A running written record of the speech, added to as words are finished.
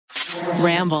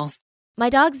Ramble. My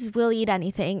dogs will eat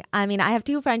anything. I mean, I have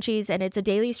 2 Frenchies and it's a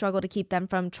daily struggle to keep them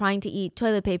from trying to eat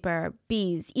toilet paper,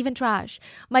 bees, even trash.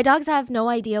 My dogs have no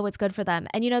idea what's good for them.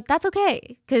 And that's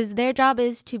okay because their job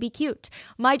is to be cute.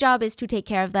 My job is to take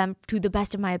care of them to the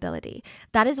best of my ability.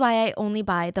 That is why I only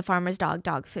buy the Farmer's Dog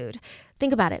dog food.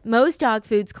 Think about it. Most dog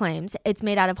foods claims it's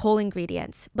made out of whole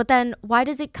ingredients. But then why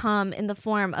does it come in the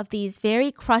form of these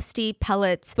very crusty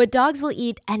pellets? But dogs will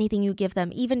eat anything you give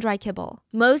them, even dry kibble.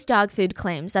 Most dog food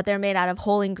claims that they're made out of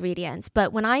whole ingredients.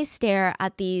 But when I stare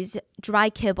at these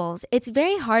dry kibbles, it's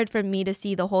very hard for me to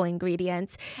see the whole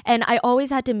ingredients. And I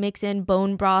always had to mix in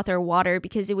bone broth or water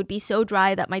because it would be so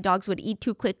dry that my dogs would eat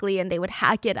too quickly and they would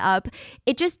hack it up.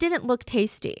 It just didn't look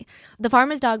tasty. The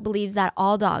Farmer's Dog believes that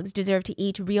all dogs deserve to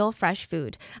eat real fresh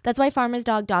food. That's why Farmer's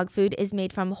Dog dog food is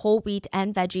made from whole wheat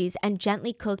and veggies and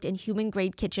gently cooked in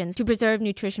human-grade kitchens to preserve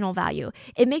nutritional value.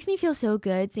 It makes me feel so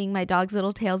good seeing my dog's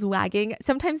little tails wagging.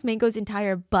 Sometimes Mango's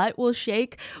entire butt will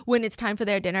shake when it's time for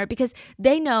their dinner because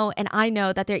they know and I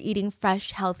know that they're eating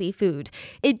fresh, healthy food.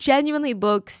 It genuinely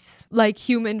looks like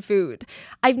human food.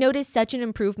 I've noticed such an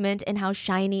improvement in how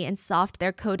shiny and soft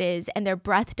their coat is, and their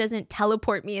breath doesn't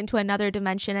teleport me into another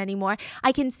dimension anymore.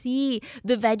 I can see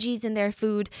the veggies in their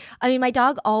food. I mean, my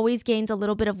dog always gains a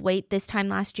little bit of weight this time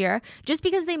last year just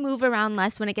because they move around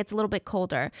less when it gets a little bit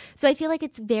colder. So I feel like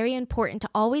it's very important to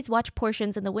always watch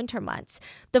portions in the winter months.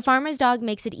 The Farmer's Dog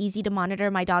makes it easy to monitor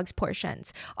my dog's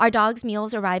portions. Our dog's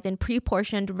meals arrive in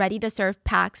pre-portioned, ready-to-serve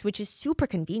packs, which is super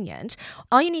convenient.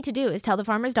 All you need to do is tell the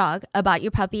Farmer's Dog about your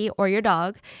puppy or your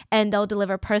dog, and they'll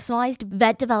deliver personalized,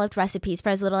 vet-developed recipes for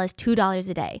as little as $2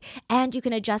 a day. And you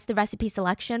can adjust the recipe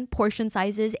selection, portion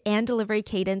sizes, and delivery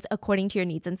cadence according to your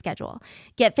needs and schedule.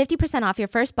 Get 50% off your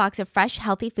first box of fresh,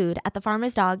 healthy food at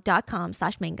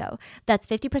thefarmersdog.com/mango. That's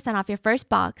 50% off your first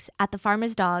box at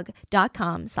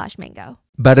thefarmersdog.com/mango.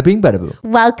 Bada bing, bada boo.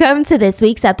 Welcome to this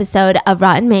week's episode of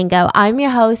Rotten Mango. I'm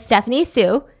your host, Stephanie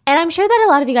Sue, and I'm sure that a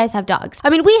lot of you guys have dogs. I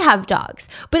mean, we have dogs,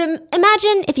 but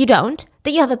imagine if you don't,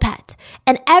 that you have a pet.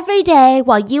 And every day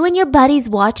while you and your buddies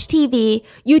watch TV,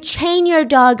 you chain your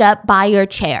dog up by your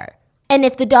chair. And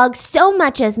if the dog so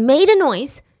much as made a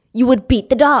noise, you would beat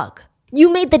the dog. You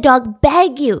made the dog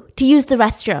beg you to use the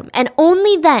restroom, and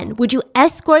only then would you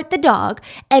escort the dog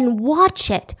and watch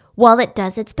it while it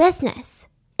does its business.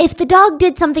 If the dog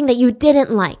did something that you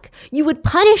didn't like, you would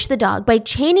punish the dog by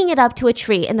chaining it up to a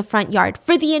tree in the front yard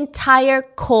for the entire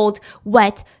cold,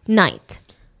 wet night.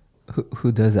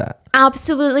 Who does that?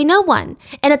 Absolutely no one.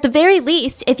 And at the very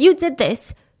least, if you did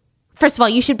this, first of all,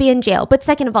 you should be in jail. But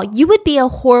second of all, you would be a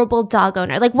horrible dog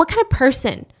owner. Like, what kind of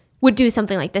person would do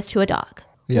something like this to a dog?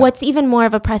 Yeah. What's even more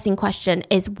of a pressing question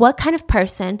is what kind of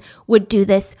person would do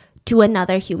this to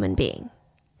another human being?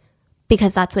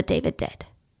 Because that's what David did.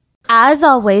 As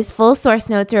always, full source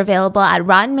notes are available at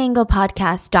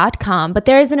rottenmangopodcast.com, but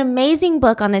there is an amazing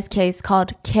book on this case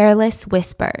called Careless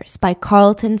Whispers by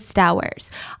Carlton Stowers.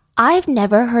 I've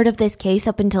never heard of this case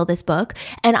up until this book,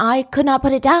 and I could not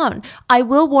put it down. I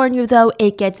will warn you, though,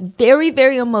 it gets very,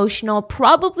 very emotional,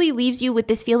 probably leaves you with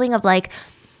this feeling of like,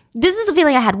 this is the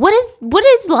feeling I had. What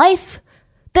is life?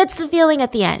 That's the feeling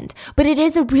at the end. But it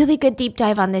is a really good deep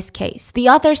dive on this case. The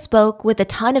author spoke with a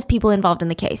ton of people involved in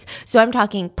the case. So I'm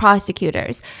talking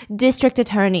prosecutors, district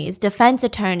attorneys, defense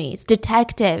attorneys,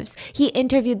 detectives. He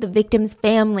interviewed the victims'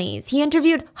 families. He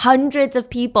interviewed hundreds of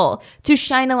people to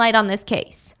shine a light on this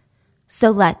case.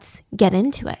 So let's get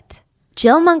into it.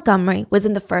 Jill Montgomery was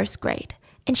in the 1st grade.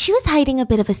 And she was hiding a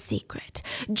bit of a secret.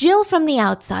 Jill, from the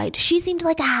outside, she seemed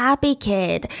like a happy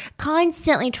kid,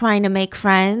 constantly trying to make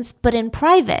friends, but in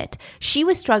private, she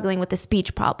was struggling with a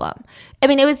speech problem. I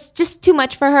mean, it was just too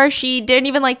much for her. She didn't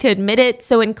even like to admit it.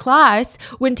 So in class,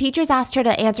 when teachers asked her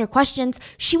to answer questions,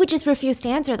 she would just refuse to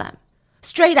answer them.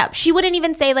 Straight up. She wouldn't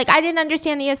even say, like, I didn't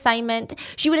understand the assignment.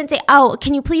 She wouldn't say, oh,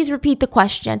 can you please repeat the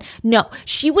question? No,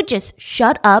 she would just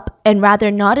shut up and rather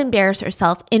not embarrass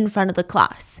herself in front of the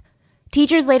class.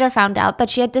 Teachers later found out that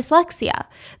she had dyslexia.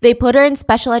 They put her in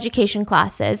special education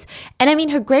classes. And I mean,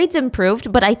 her grades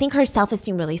improved, but I think her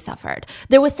self-esteem really suffered.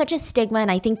 There was such a stigma,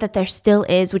 and I think that there still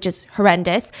is, which is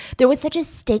horrendous. There was such a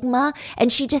stigma,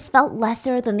 and she just felt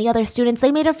lesser than the other students.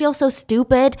 They made her feel so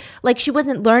stupid, like she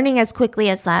wasn't learning as quickly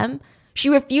as them. She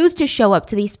refused to show up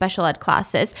to these special ed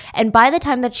classes. And by the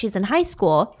time that she's in high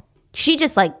school, she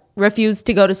just refused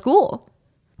to go to school.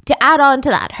 To add on to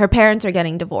that, her parents are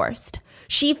getting divorced.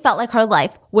 She felt like her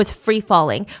life was free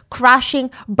falling,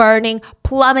 crashing, burning,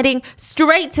 plummeting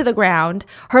straight to the ground.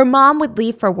 Her mom would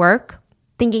leave for work,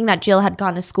 thinking that Jill had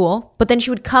gone to school, but then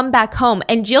she would come back home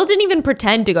and Jill didn't even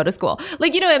pretend to go to school.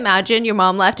 Like, imagine your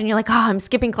mom left and you're like, oh, I'm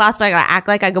skipping class, but I gotta act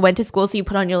like I went to school. So you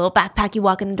put on your little backpack, you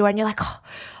walk in the door and you're like, oh,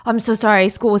 I'm so sorry.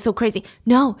 School was so crazy.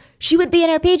 No, she would be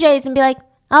in her PJs and be like,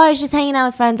 oh, I was just hanging out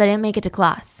with friends. I didn't make it to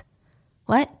class.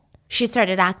 What? She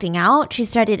started acting out. She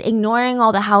started ignoring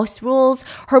all the house rules.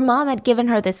 Her mom had given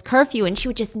her this curfew and she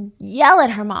would just yell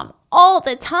at her mom all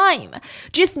the time,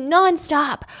 just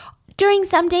nonstop. During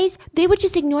some days, they would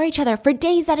just ignore each other for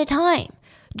days at a time.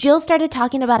 Jill started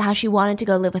talking about how she wanted to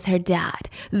go live with her dad,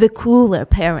 the cooler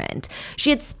parent.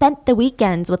 She had spent the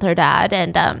weekends with her dad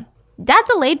and Dad's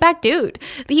a laid-back dude.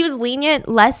 He was lenient,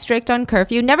 less strict on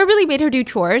curfew, never really made her do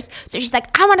chores. So she's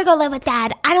like, I want to go live with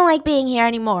Dad. I don't like being here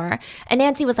anymore. And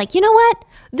Nancy was like, you know what?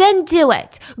 Then do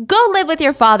it. Go live with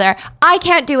your father. I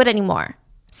can't do it anymore.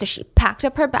 So she packed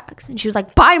up her bags and she was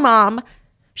like, bye, Mom.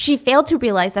 She failed to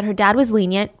realize that her dad was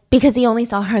lenient because he only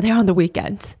saw her there on the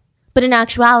weekends. But in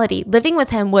actuality, living with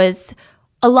him was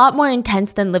a lot more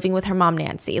intense than living with her mom,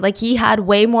 Nancy. Like, he had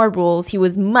way more rules. He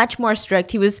was much more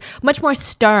strict. He was much more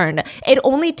stern. It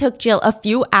only took Jill a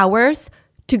few hours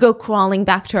to go crawling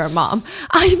back to her mom.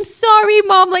 I'm sorry,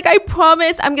 Mom. Like, I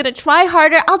promise I'm going to try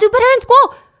harder. I'll do better in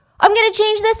school. I'm going to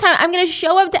change this time. I'm going to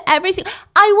show up to every single...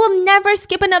 I will never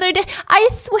skip another day. I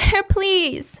swear,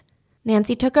 please.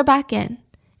 Nancy took her back in.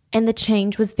 And the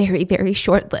change was very, very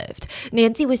short-lived.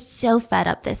 Nancy was so fed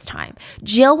up this time.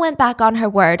 Jill went back on her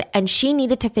word and she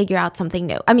needed to figure out something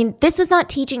new. I mean, this was not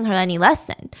teaching her any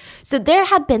lesson. So there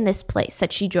had been this place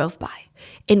that she drove by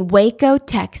in Waco,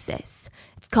 Texas.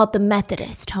 It's called the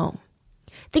Methodist Home.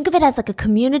 Think of it as like a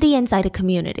community inside a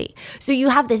community. So you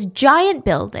have this giant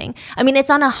building. I mean, it's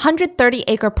on a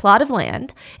 130-acre plot of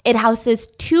land. It houses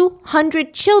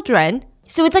 200 children.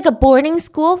 So it's like a boarding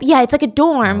school. Yeah, it's like a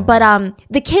dorm, but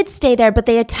the kids stay there, but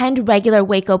they attend regular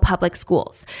Waco public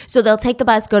schools. So they'll take the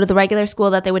bus, go to the regular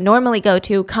school that they would normally go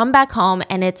to, come back home,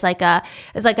 and it's like a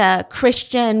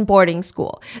Christian boarding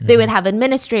school. Mm-hmm. They would have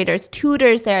administrators,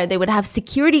 tutors there. They would have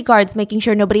security guards making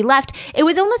sure nobody left. It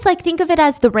was almost like, think of it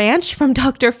as The Ranch from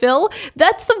Dr. Phil.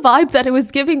 That's the vibe that it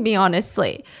was giving me,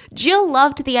 honestly. Jill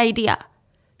loved the idea.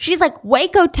 She's like,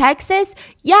 Waco, Texas?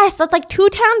 Yes, that's like 2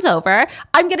 towns over.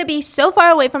 I'm going to be so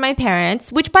far away from my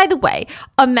parents, which, by the way,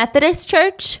 a Methodist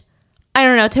church, I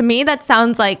don't know, to me that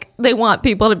sounds like they want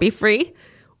people to be free.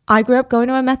 I grew up going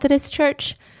to a Methodist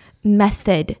church.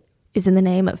 Method is in the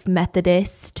name of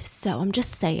Methodist, so I'm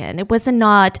just saying, it was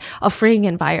not a freeing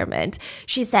environment.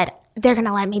 She said, they're going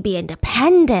to let me be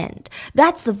independent.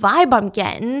 That's the vibe I'm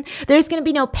getting. There's going to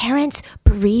be no parents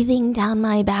breathing down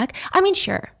my back. I mean,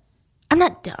 sure. I'm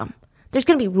not dumb. There's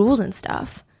going to be rules and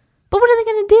stuff. But what are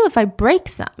they going to do if I break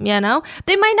some,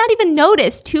 They might not even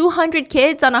notice 200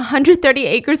 kids on 130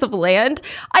 acres of land.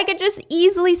 I could just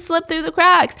easily slip through the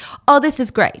cracks. Oh, this is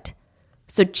great.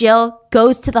 So Jill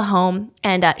goes to the home,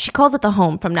 and she calls it the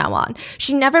home from now on.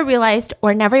 She never realized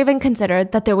or never even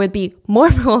considered that there would be more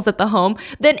rules at the home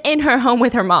than in her home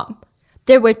with her mom.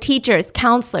 There were teachers,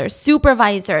 counselors,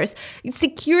 supervisors,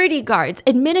 security guards,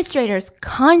 administrators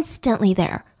constantly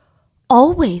there.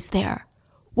 Always there,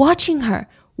 watching her,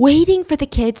 waiting for the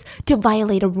kids to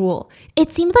violate a rule.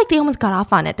 It seemed like they almost got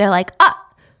off on it. They're like,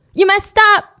 you messed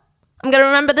up. I'm going to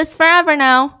remember this forever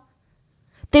now.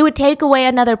 They would take away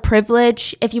another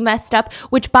privilege if you messed up,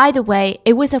 which, by the way,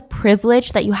 it was a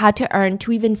privilege that you had to earn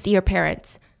to even see your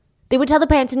parents. They would tell the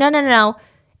parents, no.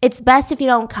 It's best if you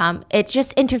don't come. It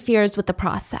just interferes with the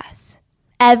process.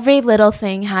 Every little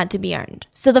thing had to be earned.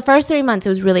 So the first 3 months, it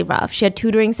was really rough. She had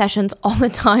tutoring sessions all the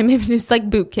time. It was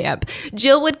like boot camp.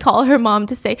 Jill would call her mom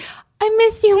to say, I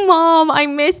miss you, Mom. I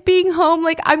miss being home.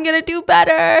 Like, I'm going to do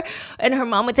better. And her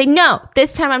mom would say, no,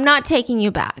 this time I'm not taking you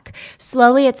back.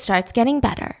 Slowly, it starts getting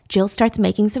better. Jill starts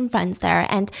making some friends there.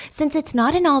 And since it's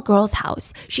not an all-girls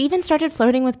house, she even started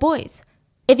flirting with boys.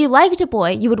 If you liked a boy,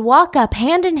 you would walk up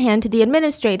hand in hand to the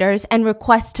administrators and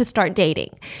request to start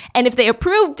dating. And if they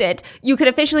approved it, you could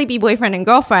officially be boyfriend and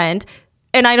girlfriend.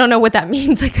 And I don't know what that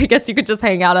means. Like, I guess you could just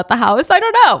hang out at the house. I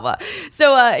don't know.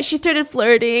 So she started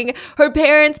flirting. Her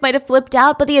parents might have flipped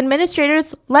out, but the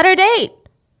administrators let her date.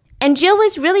 And Jill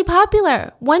was really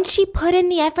popular. Once she put in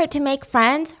the effort to make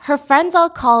friends, her friends all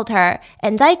called her,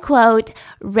 and I quote,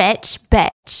 rich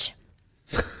bitch.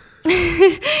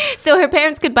 So her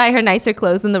parents could buy her nicer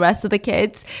clothes than the rest of the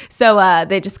kids. So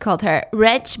they just called her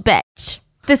rich bitch.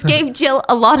 This gave Jill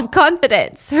a lot of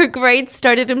confidence. Her grades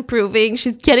started improving.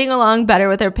 She's getting along better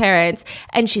with her parents.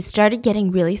 And she started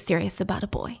getting really serious about a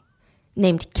boy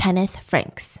named Kenneth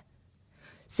Franks.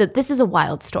 So this is a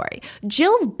wild story.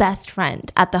 Jill's best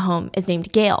friend at the home is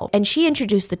named Gail, and she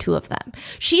introduced the two of them.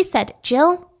 She said,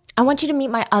 Jill, I want you to meet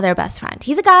my other best friend.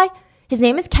 He's a guy. His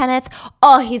name is Kenneth.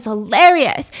 Oh, he's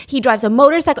hilarious. He drives a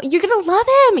motorcycle. You're going to love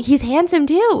him. He's handsome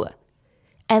too.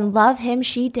 And love him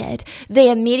she did. They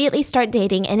immediately start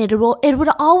dating, and it would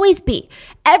always be,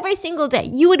 every single day,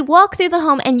 you would walk through the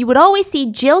home and you would always see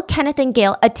Jill, Kenneth, and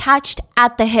Gail attached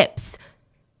at the hips.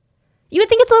 You would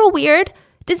think it's a little weird.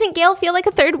 Doesn't Gail feel like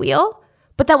a third wheel?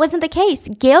 But that wasn't the case.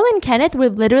 Gail and Kenneth were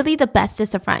literally the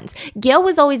bestest of friends. Gail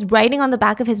was always riding on the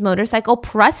back of his motorcycle,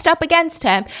 pressed up against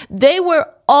him. They were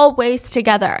always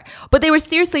together, but they were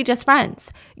seriously just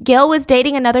friends. Gail was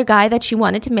dating another guy that she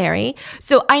wanted to marry.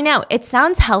 So I know it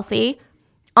sounds healthy.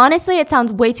 Honestly, it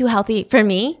sounds way too healthy for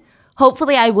me.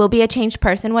 Hopefully I will be a changed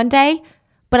person one day,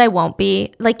 but I won't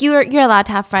be. Like you're allowed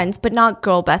to have friends, but not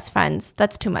girl best friends.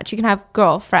 That's too much. You can have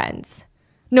girl friends.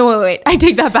 No, wait, I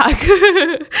take that back.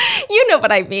 You know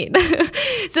what I mean.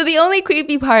 So the only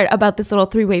creepy part about this little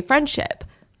three-way friendship,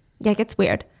 yeah, it gets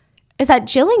weird, is that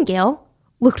Jill and Gail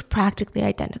looked practically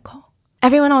identical.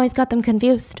 Everyone always got them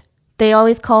confused. They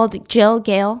always called Jill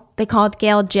Gail. They called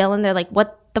Gail Jill, and they're like,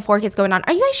 what the fork is going on?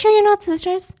 Are you guys sure you're not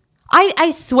sisters?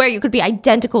 I swear you could be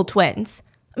identical twins.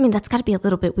 I mean, that's got to be a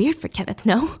little bit weird for Kenneth,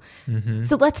 no? Mm-hmm.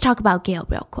 So let's talk about Gail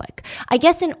real quick. I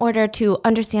guess in order to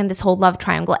understand this whole love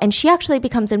triangle, and she actually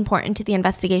becomes important to the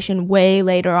investigation way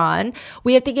later on,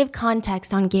 we have to give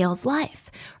context on Gail's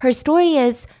life. Her story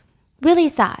is really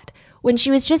sad. When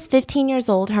she was just 15 years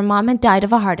old, her mom had died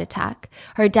of a heart attack.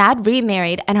 Her dad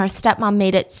remarried, and her stepmom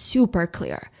made it super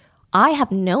clear. I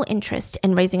have no interest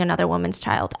in raising another woman's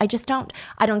child. I just don't.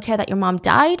 I don't care that your mom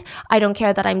died. I don't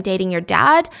care that I'm dating your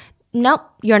dad. Nope,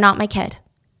 you're not my kid.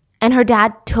 And her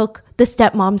dad took the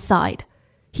stepmom's side.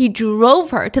 He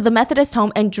drove her to the Methodist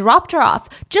home and dropped her off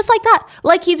just like that,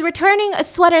 like he's returning a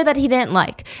sweater that he didn't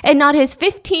like and not his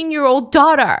 15-year-old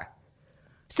daughter.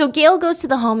 So Gail goes to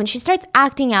the home and she starts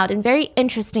acting out in very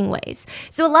interesting ways.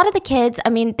 So a lot of the kids, I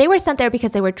mean, they were sent there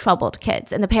because they were troubled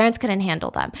kids and the parents couldn't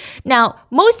handle them. Now,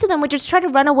 most of them would just try to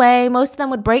run away. Most of them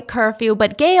would break curfew,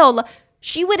 but Gail,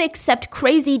 she would accept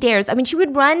crazy dares. I mean, she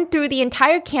would run through the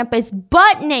entire campus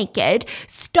butt naked,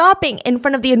 stopping in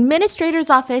front of the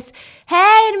administrator's office.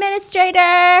 Hey,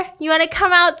 administrator, you want to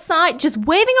come outside? Just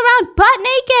waving around butt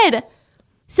naked.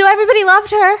 So everybody loved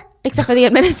her, except for the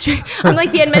administrator. I'm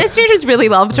like, the administrators really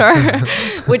loved her,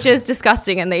 which is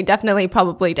disgusting, and they definitely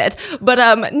probably did. But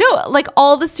no, like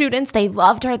all the students, they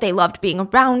loved her. They loved being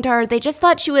around her. They just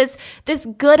thought she was this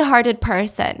good-hearted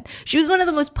person. She was one of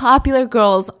the most popular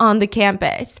girls on the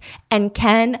campus, and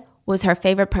Ken was her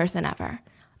favorite person ever.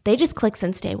 They just clicked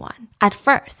since day one. At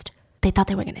first, they thought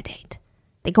they were going to date.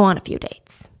 They go on a few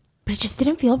dates, but it just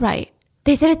didn't feel right.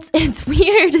 They said it's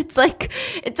weird. It's like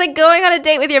going on a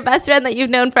date with your best friend that you've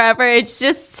known forever. It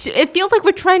feels like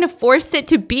we're trying to force it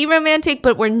to be romantic,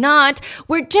 but we're not.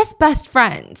 We're just best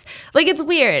friends. Like, it's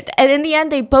weird. And in the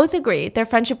end, they both agreed their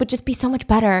friendship would just be so much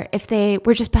better if they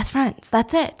were just best friends.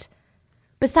 That's it.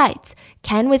 Besides,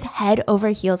 Ken was head over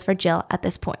heels for Jill at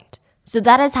this point. So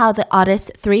that is how the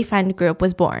oddest three-friend group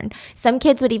was born. Some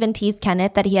kids would even tease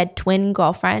Kenneth that he had twin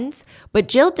girlfriends, but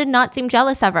Jill did not seem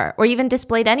jealous of her or even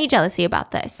displayed any jealousy about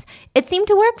this. It seemed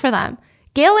to work for them.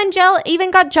 Gail and Jill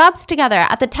even got jobs together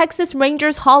at the Texas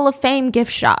Rangers Hall of Fame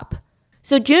gift shop.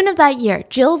 So June of that year,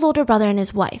 Jill's older brother and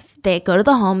his wife, they go to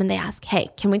the home and they ask, hey,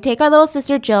 can we take our little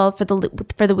sister Jill for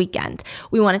the weekend?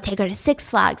 We want to take her to Six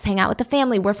Flags, hang out with the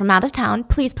family. We're from out of town.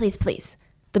 Please, please, please.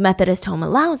 The Methodist home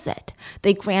allows it.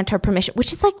 They grant her permission,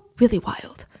 which is like really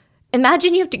wild.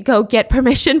 Imagine you have to go get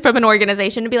permission from an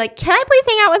organization to be like, can I please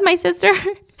hang out with my sister?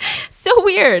 So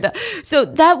weird. So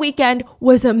that weekend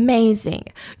was amazing.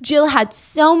 Jill had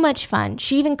so much fun.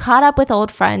 She even caught up with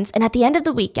old friends. And at the end of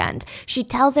the weekend, she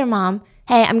tells her mom,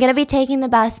 hey, I'm going to be taking the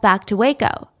bus back to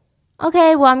Waco.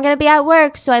 Okay, well, I'm going to be at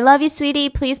work. So I love you, sweetie.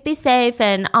 Please be safe.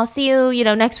 And I'll see you,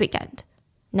 next weekend.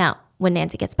 Now, when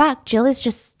Nancy gets back, Jill is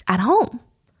just at home.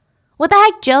 What the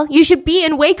heck, Jill? You should be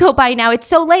in Waco by now. It's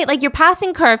so late. Like, you're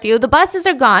passing curfew. The buses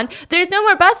are gone. There's no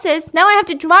more buses. Now I have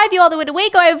to drive you all the way to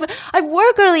Waco. I've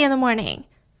work early in the morning.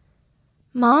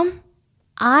 Mom,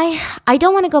 I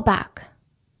don't want to go back.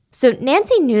 So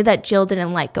Nancy knew that Jill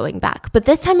didn't like going back, but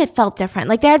this time it felt different.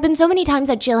 Like, there had been so many times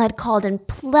that Jill had called and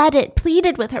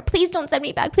pleaded with her, please don't send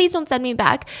me back. Please don't send me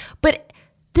back. But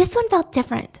this one felt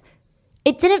different.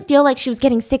 It didn't feel like she was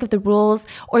getting sick of the rules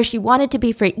or she wanted to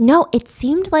be free. No, it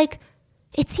seemed like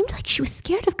she was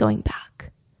scared of going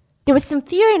back. There was some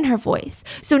fear in her voice.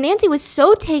 So Nancy was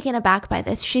so taken aback by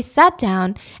this, she sat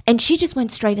down and she just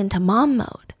went straight into mom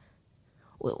mode.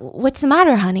 What's the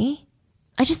matter, honey?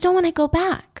 I just don't want to go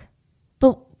back.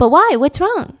 But why? What's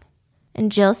wrong?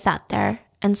 And Jill sat there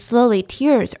and slowly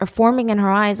tears are forming in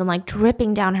her eyes and like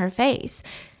dripping down her face.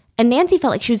 And Nancy felt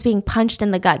like she was being punched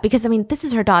in the gut because, I mean, this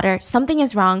is her daughter. Something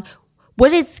is wrong.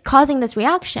 What is causing this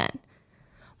reaction?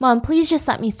 Mom, please just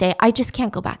let me stay. I just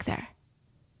can't go back there.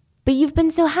 But you've been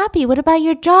so happy. What about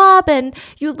your job? And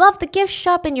you love the gift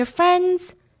shop and your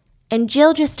friends. And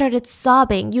Jill just started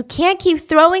sobbing. You can't keep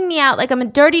throwing me out like I'm a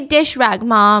dirty dish rag,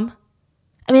 Mom.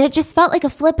 I mean, it just felt like a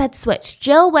flip had switched.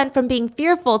 Jill went from being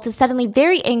fearful to suddenly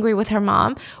very angry with her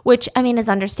mom, which, I mean, is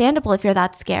understandable if you're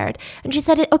that scared. And she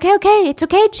said, okay, it's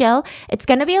okay, Jill. It's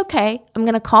going to be okay. I'm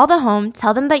going to call the home,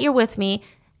 tell them that you're with me,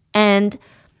 and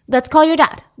let's call your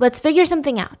dad. Let's figure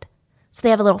something out. So they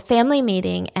have a little family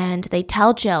meeting, and they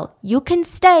tell Jill, you can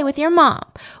stay with your mom.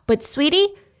 But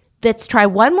sweetie, let's try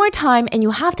one more time, and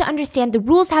you have to understand the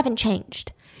rules haven't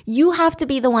changed. You have to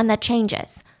be the one that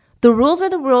changes. The rules are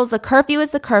the rules, the curfew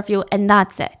is the curfew, and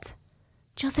that's it.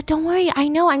 Jill said, don't worry, I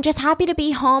know, I'm just happy to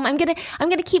be home. I'm gonna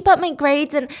keep up my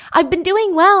grades, and I've been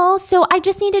doing well, so I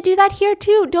just need to do that here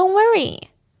too, don't worry.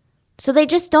 So they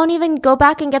just don't even go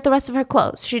back and get the rest of her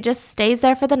clothes. She just stays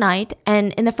there for the night,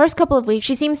 and in the first couple of weeks,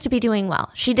 she seems to be doing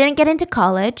well. She didn't get into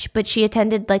college, but she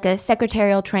attended like a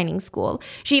secretarial training school.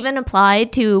 She even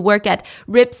applied to work at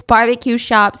Rip's barbecue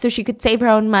shop so she could save her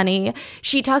own money.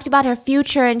 She talked about her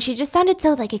future, and she just sounded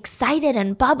so like excited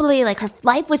and bubbly, like her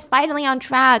life was finally on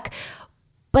track.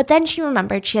 But then she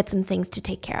remembered she had some things to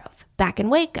take care of back in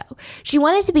Waco. She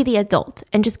wanted to be the adult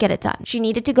and just get it done. She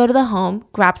needed to go to the home,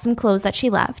 grab some clothes that she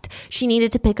left. She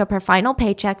needed to pick up her final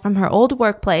paycheck from her old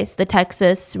workplace, the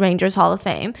Texas Rangers Hall of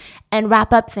Fame, and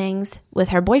wrap up things with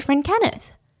her boyfriend,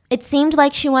 Kenneth. It seemed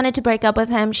like she wanted to break up with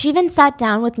him. She even sat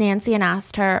down with Nancy and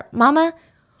asked her, Mama,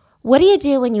 what do you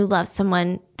do when you love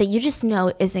someone that you just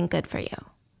know isn't good for you?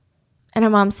 And her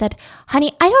mom said,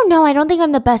 honey, I don't know. I don't think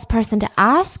I'm the best person to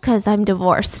ask because I'm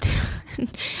divorced.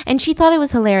 And she thought it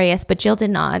was hilarious, but Jill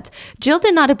did not. Jill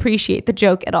did not appreciate the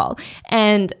joke at all.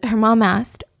 And her mom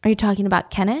asked, are you talking about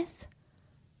Kenneth?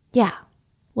 Yeah.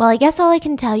 Well, I guess all I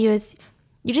can tell you is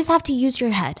you just have to use your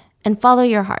head and follow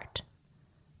your heart.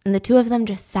 And the two of them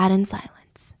just sat in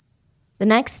silence. The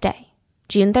next day,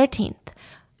 June 13th,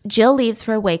 Jill leaves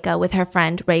for Waco with her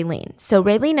friend Raylene. So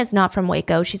Raylene is not from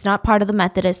Waco. She's not part of the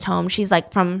Methodist home. She's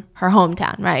like from her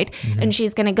hometown, right? Mm-hmm. And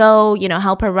she's going to go,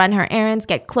 help her run her errands,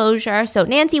 get closure. So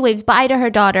Nancy waves bye to her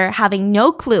daughter, having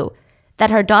no clue that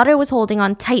her daughter was holding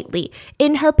on tightly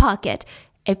in her pocket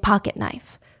a pocket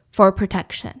knife for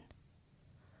protection.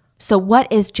 So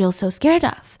what is Jill so scared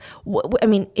of?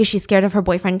 Is she scared of her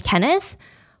boyfriend, Kenneth?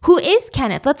 Who is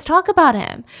Kenneth? Let's talk about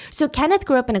him. So Kenneth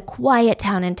grew up in a quiet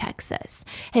town in Texas.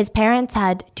 His parents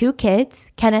had 2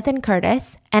 kids, Kenneth and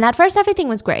Curtis, and at first everything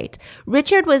was great.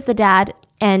 Richard was the dad,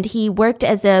 and he worked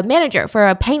as a manager for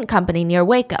a paint company near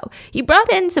Waco. He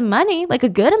brought in some money, like a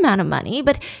good amount of money,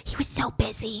 but he was so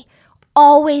busy.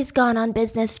 Always gone on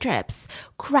business trips.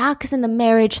 Cracks in the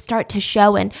marriage start to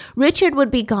show, and Richard would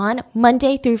be gone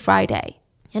Monday through Friday.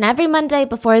 And every Monday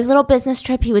before his little business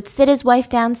trip, he would sit his wife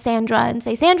down, Sandra, and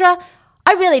say, Sandra,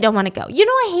 I really don't want to go.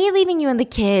 I hate leaving you and the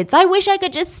kids. I wish I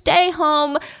could just stay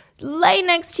home, lay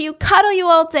next to you, cuddle you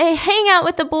all day, hang out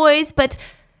with the boys. But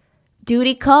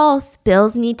duty calls.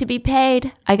 Bills need to be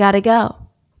paid. I got to go.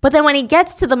 But then when he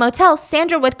gets to the motel,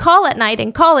 Sandra would call at night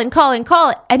and call,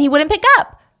 and he wouldn't pick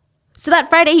up. So that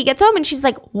Friday he gets home and she's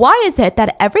like, why is it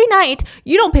that every night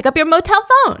you don't pick up your motel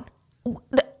phone?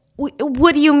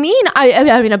 What do you mean?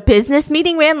 I mean, a business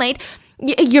meeting ran late.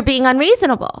 You're being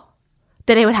unreasonable.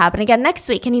 Then it would happen again next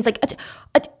week. And he's like,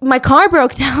 my car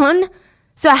broke down.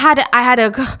 So I had a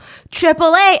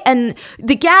AAA and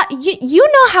the gas, you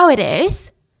know how it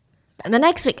is. And the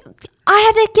next week, I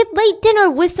had to get late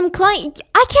dinner with some client.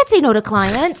 I can't say no to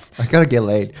clients. I gotta get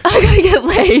laid.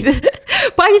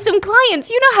 By some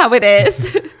clients. You know how it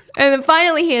is. And then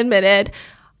finally he admitted,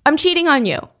 I'm cheating on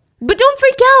you. But don't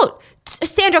freak out.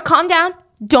 Sandra, calm down.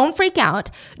 Don't freak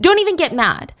out. Don't even get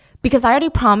mad because I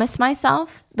already promised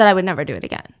myself that I would never do it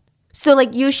again. So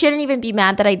you shouldn't even be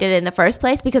mad that I did it in the first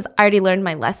place because I already learned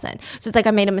my lesson. So it's like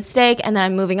I made a mistake and then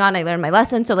I'm moving on. I learned my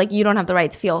lesson. So you don't have the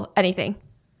right to feel anything.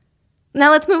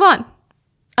 Now let's move on.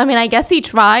 I guess he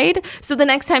tried. So the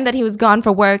next time that he was gone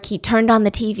for work, he turned on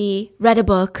the TV, read a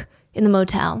book in the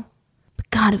motel. But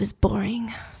God, it was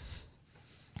boring.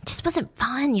 It just wasn't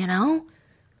fun, It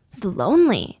was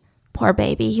lonely. Poor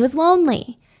baby. He was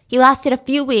lonely. He lasted a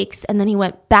few weeks and then he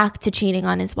went back to cheating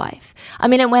on his wife.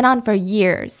 It went on for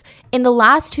years. In the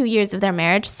last 2 years of their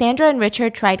marriage, Sandra and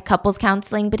Richard tried couples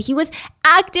counseling, but he was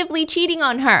actively cheating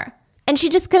on her. And she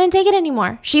just couldn't take it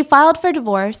anymore. She filed for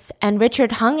divorce and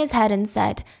Richard hung his head and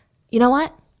said, you know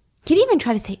what? He didn't even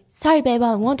try to say, sorry, babe,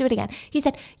 I won't do it again. He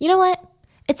said, you know what?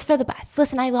 It's for the best.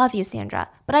 Listen, I love you, Sandra,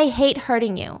 but I hate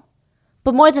hurting you.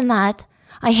 But more than that,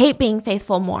 I hate being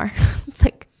faithful more. It's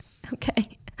like,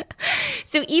 okay.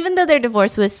 So even though their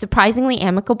divorce was surprisingly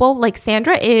amicable, like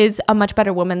Sandra is a much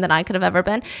better woman than I could have ever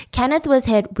been, Kenneth was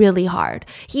hit really hard.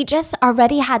 He just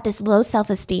already had this low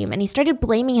self-esteem and he started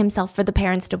blaming himself for the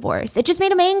parents' divorce. It just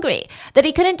made him angry that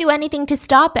he couldn't do anything to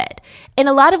stop it. In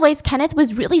a lot of ways, Kenneth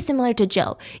was really similar to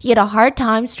Jill. He had a hard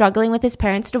time struggling with his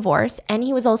parents' divorce and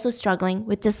he was also struggling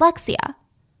with dyslexia.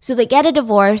 So they get a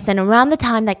divorce, and around the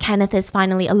time that Kenneth is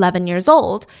finally 11 years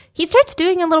old, he starts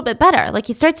doing a little bit better. Like,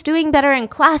 he starts doing better in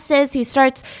classes, he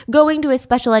starts going to his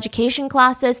special education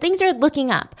classes, things are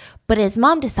looking up. But his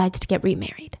mom decides to get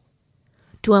remarried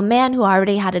to a man who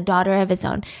already had a daughter of his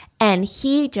own, and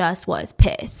he just was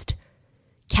pissed.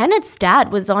 Kenneth's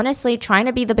dad was honestly trying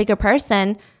to be the bigger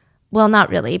person. Well, not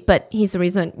really, but he's the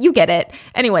reason. You get it.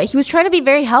 Anyway, he was trying to be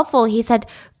very helpful. He said,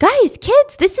 guys,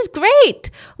 kids, this is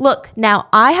great. Look, now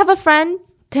I have a friend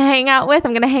to hang out with.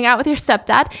 I'm going to hang out with your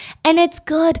stepdad, and it's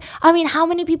good. I mean, how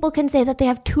many people can say that they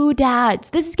have two dads?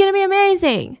 This is going to be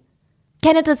amazing.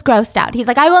 Kenneth was grossed out. He's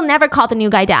like, I will never call the new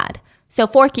guy dad. So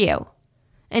fork you.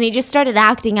 And he just started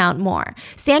acting out more.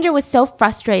 Sandra was so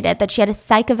frustrated that she had a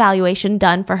psych evaluation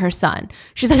done for her son.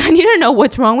 She's like, I need to know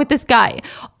what's wrong with this guy.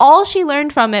 All she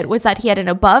learned from it was that he had an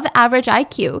above average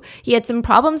IQ, he had some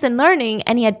problems in learning,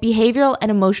 and he had behavioral and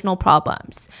emotional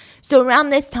problems. So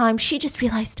around this time, she just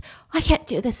realized, I can't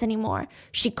do this anymore.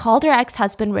 She called her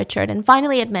ex-husband, Richard, and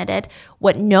finally admitted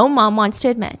what no mom wants to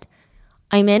admit.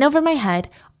 I'm in over my head.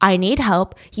 I need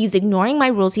help. He's ignoring my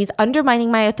rules. He's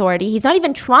undermining my authority. He's not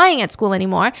even trying at school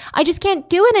anymore. I just can't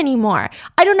do it anymore.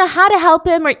 I don't know how to help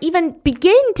him or even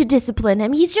begin to discipline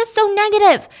him. He's just so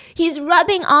negative. He's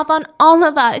rubbing off on all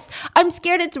of us. I'm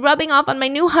scared it's rubbing off on my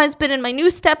new husband and my new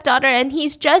stepdaughter, and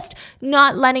he's just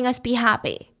not letting us be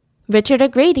happy. Richard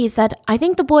agreed. He said, I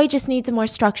think the boy just needs a more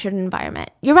structured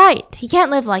environment. You're right. He can't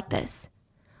live like this.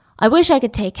 I wish I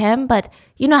could take him, but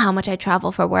you know how much I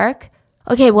travel for work.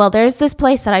 Okay, well, there's this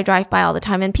place that I drive by all the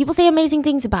time, and people say amazing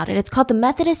things about it. It's called the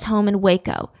Methodist Home in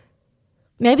Waco.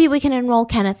 Maybe we can enroll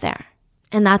Kenneth there.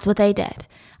 And that's what they did.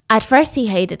 At first, he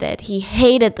hated it. He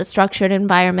hated the structured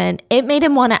environment. It made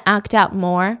him want to act out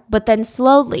more. But then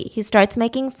slowly, he starts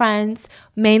making friends,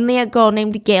 mainly a girl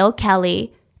named Gail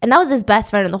Kelly. And that was his best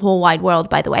friend in the whole wide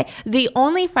world, by the way. The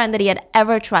only friend that he had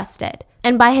ever trusted.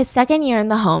 And by his second year in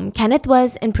the home, Kenneth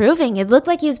was improving. It looked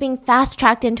like he was being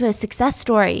fast-tracked into a success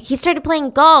story. He started playing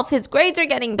golf. His grades are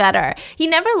getting better. He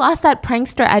never lost that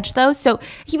prankster edge, though. So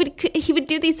he would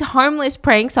do these harmless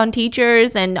pranks on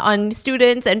teachers and on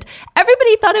students, and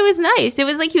everybody thought it was nice. It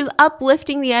was like he was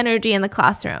uplifting the energy in the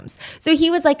classrooms. So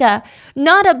he was like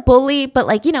not a bully, but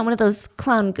like, you know, one of those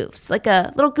clown goofs, like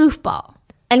a little goofball.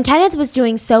 And Kenneth was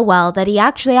doing so well that he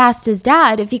actually asked his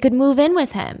dad if he could move in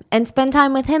with him and spend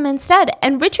time with him instead.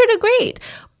 And Richard agreed.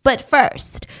 But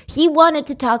first, he wanted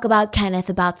to talk about Kenneth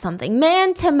about something,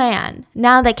 man to man,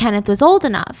 now that Kenneth was old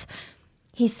enough.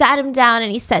 He sat him down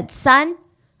and he said, son,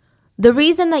 the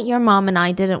reason that your mom and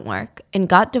I didn't work and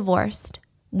got divorced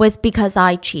was because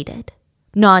I cheated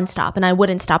nonstop, and I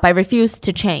wouldn't stop. I refused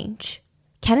to change.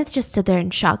 Kenneth just stood there in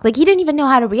shock. Like, he didn't even know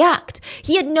how to react.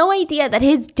 He had no idea that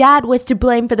his dad was to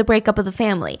blame for the breakup of the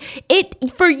family.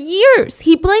 For years,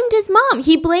 he blamed his mom.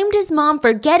 He blamed his mom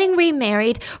for getting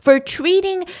remarried, for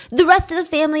treating the rest of the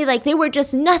family like they were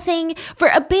just nothing, for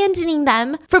abandoning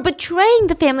them, for betraying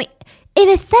the family. In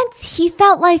a sense, he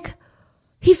felt like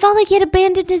he had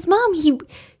abandoned his mom.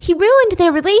 He ruined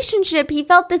their relationship. He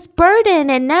felt this burden,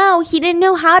 and now he didn't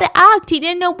know how to act. He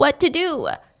didn't know what to do.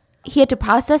 He had to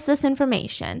process this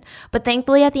information, but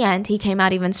thankfully at the end, he came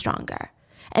out even stronger.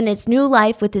 And his new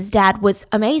life with his dad was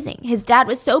amazing. His dad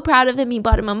was so proud of him. He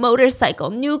bought him a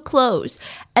motorcycle, new clothes.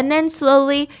 And then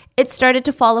slowly, it started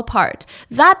to fall apart.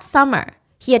 That summer,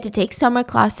 he had to take summer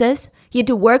classes. He had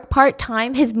to work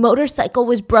part-time. His motorcycle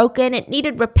was broken. It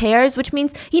needed repairs, which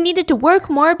means he needed to work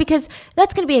more because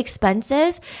that's going to be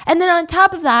expensive. And then on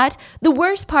top of that, the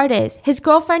worst part is his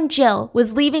girlfriend Jill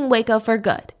was leaving Waco for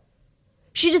good.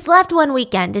 She just left one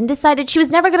weekend and decided she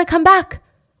was never going to come back.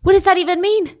 What does that even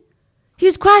mean? He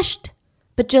was crushed.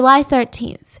 But July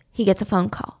 13th, he gets a phone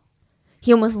call.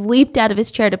 He almost leaped out of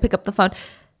his chair to pick up the phone.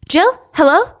 Jill?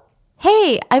 Hello?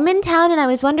 Hey, I'm in town and I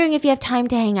was wondering if you have time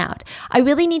to hang out. I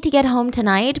really need to get home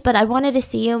tonight, but I wanted to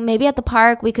see you. Maybe at the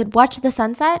park we could watch the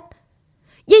sunset?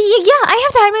 Yeah, I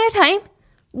have time.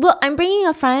 Well, I'm bringing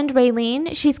a friend,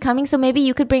 Raylene. She's coming, so maybe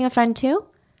you could bring a friend too?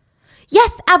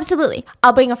 Yes, absolutely.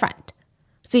 I'll bring a friend.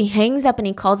 So he hangs up and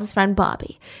he calls his friend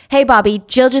Bobby. Hey, Bobby,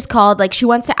 Jill just called. Like, she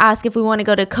wants to ask if we want to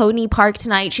go to Coney Park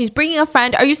tonight. She's bringing a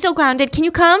friend. Are you still grounded? Can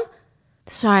you come?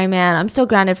 Sorry, man. I'm still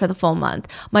grounded for the full month.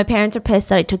 My parents are pissed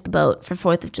that I took the boat for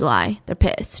 4th of July. They're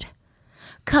pissed.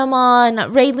 Come on,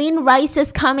 Raylene Rice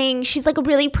is coming. She's like a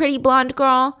really pretty blonde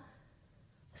girl.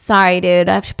 Sorry, dude,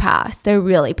 I have to pass. They're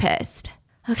really pissed.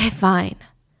 Okay, fine.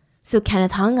 So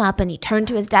Kenneth hung up and he turned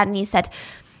to his dad and he said,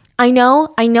 I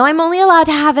know I'm only allowed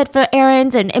to have it for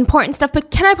errands and important stuff,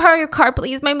 but can I borrow your car,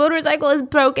 please? My motorcycle is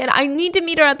broken. I need to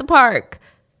meet her at the park.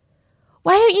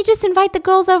 Why don't you just invite the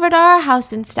girls over to our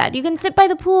house instead? You can sit by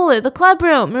the pool or the club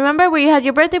room. Remember where you had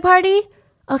your birthday party?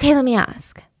 Okay, let me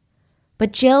ask.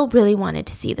 But Jill really wanted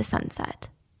to see the sunset.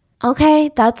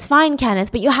 Okay, that's fine,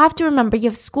 Kenneth, but you have to remember you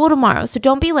have school tomorrow, so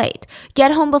don't be late.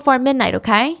 Get home before midnight,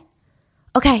 okay?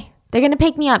 Okay. They're going to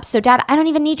pick me up. So, Dad, I don't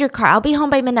even need your car. I'll be home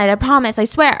by midnight. I promise. I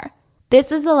swear.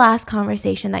 This was the last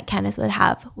conversation that Kenneth would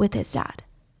have with his dad.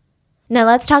 Now,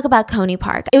 let's talk about Coney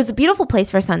Park. It was a beautiful place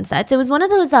for sunsets. It was one of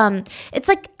those, it's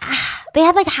like, they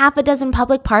had like half a dozen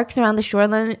public parks around the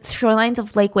shorelines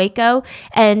of Lake Waco,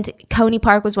 and Coney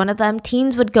Park was one of them.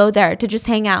 Teens would go there to just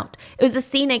hang out. It was a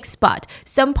scenic spot.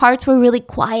 Some parts were really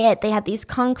quiet. They had these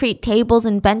concrete tables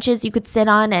and benches you could sit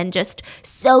on and just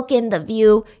soak in the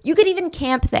view. You could even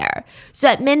camp there. So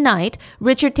at midnight,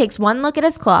 Richard takes one look at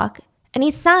his clock, and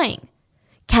he's sighing.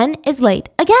 Ken is late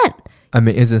again. I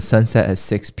mean, isn't sunset at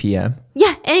 6 p.m.?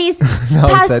 Yeah, and he's No,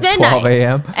 past it's at midnight. 12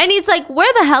 a.m. And he's like,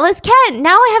 where the hell is Ken?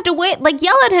 Now I have to wait, like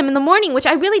yell at him in the morning, which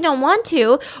I really don't want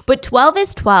to. But 12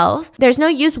 is 12. There's no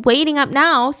use waiting up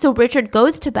now. So Richard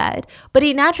goes to bed, but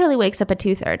he naturally wakes up at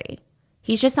 2:30.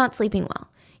 He's just not sleeping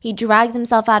well. He drags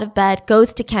himself out of bed,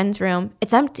 goes to Ken's room.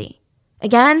 It's empty.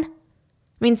 Again? I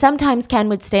mean, sometimes Ken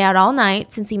would stay out all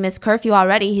night since he missed curfew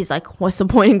already. He's like, what's the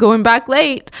point in going back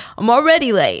late? I'm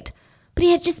already late. But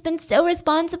he had just been so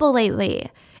responsible lately.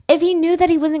 If he knew that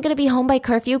he wasn't going to be home by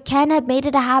curfew, Ken had made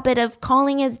it a habit of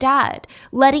calling his dad,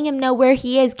 letting him know where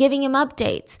he is, giving him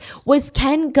updates. Was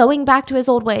Ken going back to his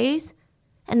old ways?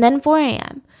 And then 4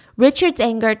 a.m., Richard's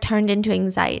anger turned into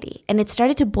anxiety, and it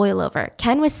started to boil over.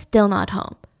 Ken was still not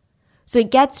home. So he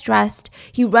gets dressed,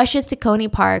 he rushes to Coney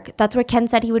Park. That's where Ken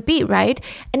said he would be, right?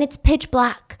 And it's pitch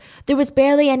black. There was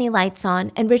barely any lights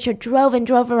on, and Richard drove and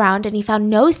drove around, and he found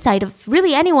no sight of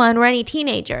really anyone or any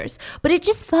teenagers. But it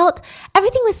just felt,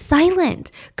 everything was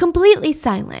silent, completely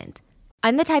silent.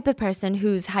 I'm the type of person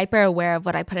who's hyper aware of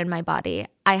what I put in my body.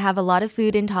 I have a lot of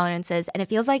food intolerances, and it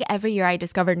feels like every year I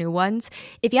discover new ones.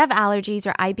 If you have allergies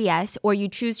or IBS, or you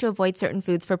choose to avoid certain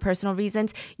foods for personal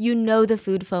reasons, you know the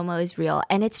food FOMO is real,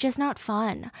 and it's just not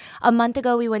fun. A month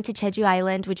ago, we went to Jeju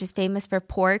Island, which is famous for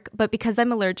pork, but because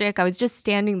I'm allergic, I was just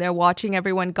standing there watching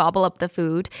everyone gobble up the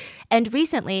food. And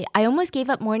recently, I almost gave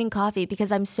up morning coffee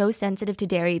because I'm so sensitive to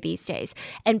dairy these days,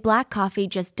 and black coffee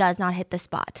just does not hit the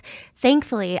spot.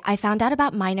 Thankfully, I found out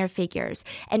about Minor Figures,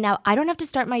 and now I don't have to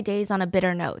start my days on a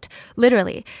bitter note.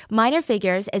 Literally, Minor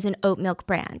Figures is an oat milk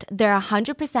brand. They're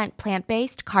 100%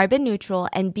 plant-based, carbon neutral,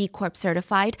 and B Corp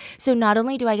certified, so not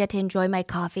only do I get to enjoy my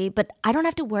coffee, but I don't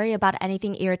have to worry about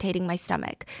anything irritating my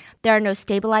stomach. There are no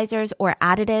stabilizers or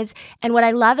additives, and what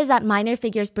I love is that Minor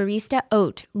Figures Barista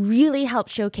Oat really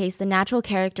helps showcase the natural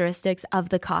characteristics of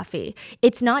the coffee.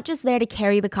 It's not just there to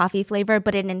carry the coffee flavor,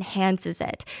 but it enhances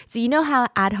it. So you know how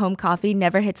at-home coffee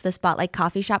never hits the spot like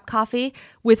coffee shop coffee?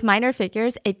 With Minor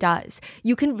Figures, it does.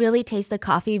 You can really taste the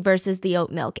coffee versus the oat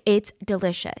milk. It's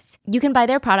delicious. You can buy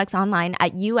their products online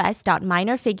at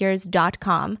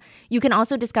us.minorfigures.com. You can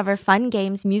also discover fun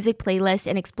games, music playlists,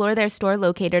 and explore their store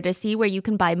locator to see where you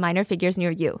can buy Minor Figures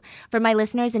near you. For my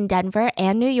listeners in Denver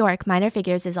and New York, Minor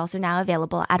Figures is also now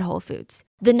available at Whole Foods.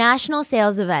 The national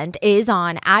sales event is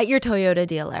on at your Toyota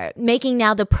dealer, making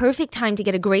now the perfect time to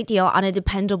get a great deal on a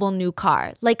dependable new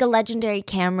car. Like a legendary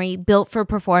Camry built for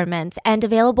performance and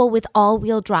available with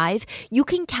all-wheel drive, you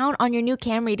can count on your new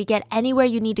Camry to get anywhere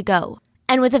you need to go.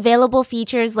 And with available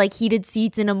features like heated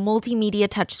seats and a multimedia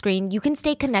touchscreen, you can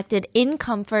stay connected in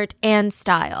comfort and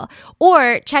style.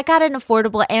 Or check out an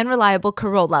affordable and reliable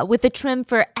Corolla with a trim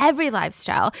for every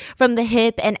lifestyle. From the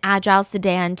hip and agile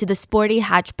sedan to the sporty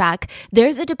hatchback,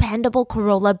 there's a dependable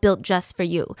Corolla built just for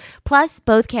you. Plus,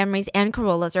 both Camrys and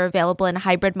Corollas are available in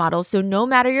hybrid models, so no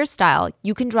matter your style,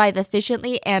 you can drive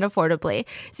efficiently and affordably.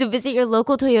 So visit your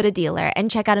local Toyota dealer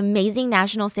and check out amazing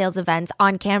national sales events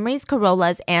on Camrys,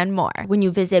 Corollas, and more when you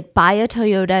visit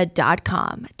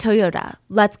buyatoyota.com. Toyota,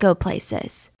 let's go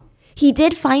places. He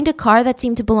did find a car that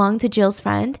seemed to belong to Jill's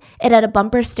friend. It had a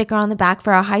bumper sticker on the back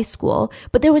for a high school,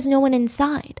 but there was no one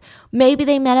inside. Maybe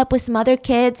they met up with some other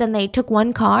kids and they took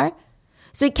one car.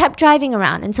 So he kept driving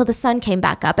around until the sun came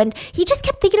back up, and he just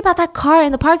kept thinking about that car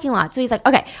in the parking lot. So he's like,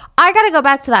 okay, I gotta go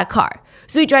back to that car.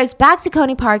 So he drives back to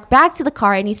Coney Park, back to the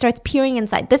car, and he starts peering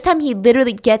inside. This time he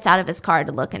literally gets out of his car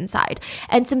to look inside.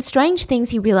 And some strange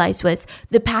things he realized was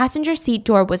the passenger seat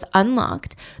door was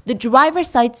unlocked, the driver's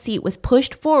side seat was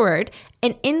pushed forward,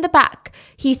 and in the back,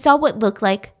 he saw what looked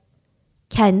like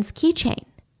Ken's keychain.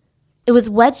 It was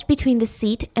wedged between the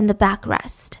seat and the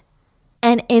backrest.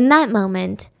 And in that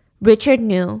moment, Richard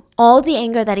knew all the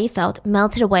anger that he felt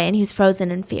melted away and he was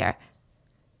frozen in fear.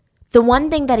 The one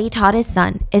thing that he taught his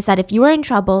son is that if you are in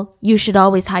trouble, you should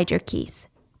always hide your keys.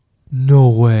 No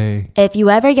way. If you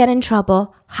ever get in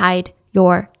trouble, hide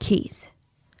your keys.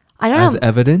 I don't know. As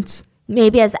evidence?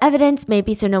 Maybe as evidence,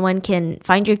 maybe so no one can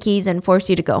find your keys and force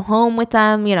you to go home with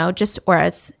them, just, or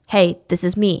as, hey, this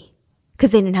is me.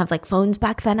 Because they didn't have like phones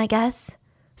back then, I guess.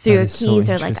 So That your is so keys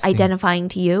are like interesting. identifying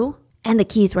to you. And the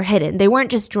keys were hidden. They weren't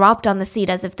just dropped on the seat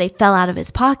as if they fell out of his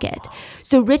pocket.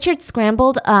 So Richard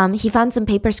scrambled. He found some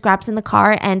paper scraps in the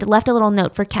car and left a little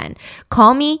note for Ken.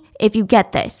 Call me if you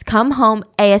get this. Come home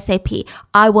ASAP.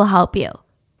 I will help you.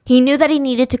 He knew that he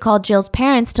needed to call Jill's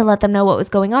parents to let them know what was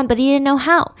going on, but he didn't know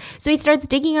how. So he starts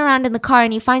digging around in the car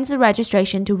and he finds the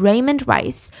registration to Raymond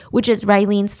Rice, which is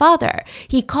Ryleen's father.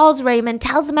 He calls Raymond,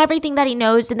 tells him everything that he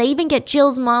knows, and they even get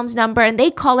Jill's mom's number and they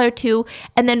call her too.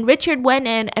 And then Richard went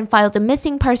in and filed a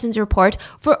missing persons report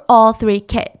for all 3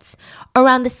 kids.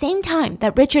 Around the same time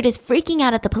that Richard is freaking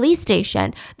out at the police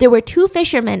station, there were 2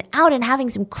 fishermen out and having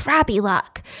some crappy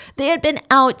luck. They had been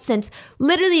out since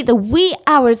literally the wee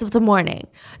hours of the morning.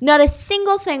 Not a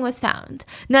single thing was found.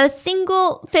 Not a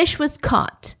single fish was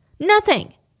caught.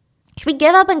 Nothing. Should we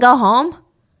give up and go home?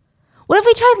 What if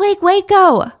we tried Lake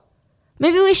Waco?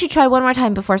 Maybe we should try one more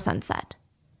time before sunset.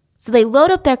 So they load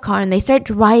up their car and they start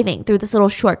driving through this little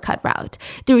shortcut route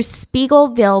through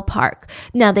Spiegelville Park.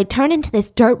 Now they turn into this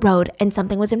dirt road and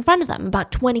something was in front of them,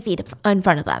 about 20 feet in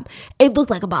front of them. It looked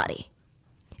like a body.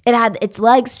 It had its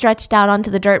legs stretched out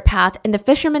onto the dirt path and the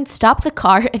fishermen stop the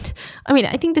car. And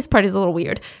I think this part is a little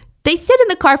weird. They sit in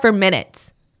the car for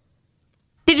minutes.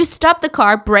 They just stop the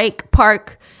car, brake,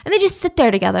 park, and they just sit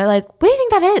there together. Like, what do you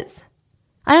think that is?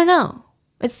 I don't know.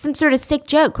 It's some sort of sick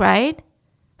joke, right?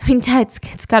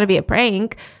 It's got to be a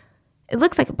prank. It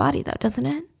looks like a body, though, doesn't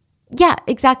it? Yeah,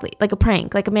 exactly. Like a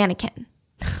prank, like a mannequin.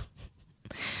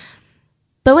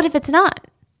 But what if it's not?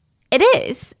 It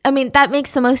is. That makes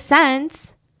the most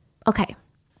sense. Okay.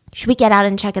 Should we get out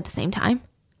and check at the same time?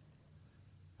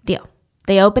 Deal.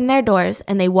 They open their doors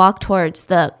and they walk towards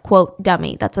the, quote,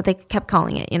 dummy. That's what they kept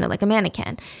calling it, like a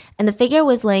mannequin. And the figure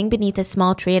was laying beneath a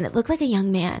small tree and it looked like a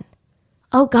young man.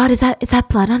 Oh, God, is that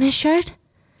blood on his shirt?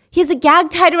 He has a gag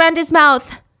tied around his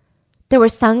mouth. There were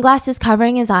sunglasses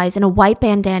covering his eyes and a white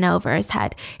bandana over his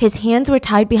head. His hands were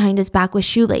tied behind his back with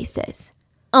shoelaces.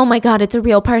 Oh my God, it's a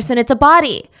real person. It's a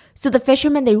body. So the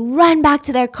fishermen, they run back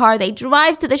to their car. They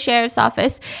drive to the sheriff's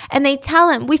office and they tell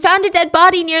him, we found a dead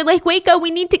body near Lake Waco.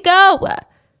 We need to go.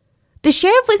 The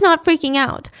sheriff was not freaking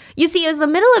out. You see, it was the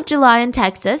middle of July in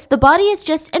Texas. The body is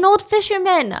just an old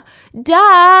fisherman.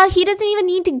 Duh, he doesn't even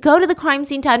need to go to the crime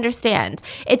scene to understand.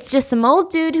 It's just some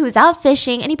old dude who's out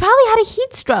fishing and he probably had a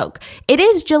heat stroke. It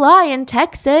is July in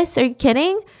Texas. Are you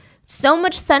kidding? So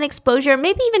much sun exposure,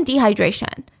 maybe even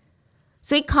dehydration.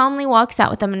 So he calmly walks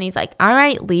out with them and he's like, all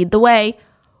right, lead the way.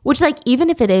 Which,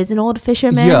 even if it is an old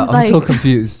fisherman, yeah, I'm so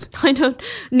confused. I don't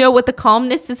know what the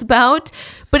calmness is about,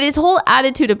 but his whole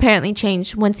attitude apparently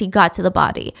changed once he got to the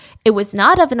body. It was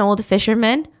not of an old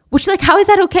fisherman, which, how is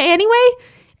that okay anyway?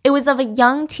 It was of a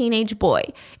young teenage boy.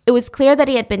 It was clear that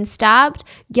he had been stabbed,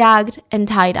 gagged, and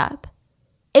tied up.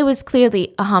 It was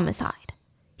clearly a homicide.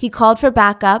 He called for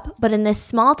backup, but in this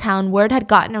small town, word had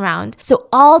gotten around. So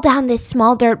all down this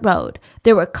small dirt road,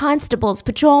 there were constables,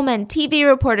 patrolmen, TV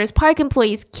reporters, park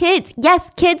employees, kids. Yes,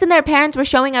 kids and their parents were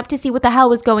showing up to see what the hell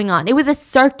was going on. It was a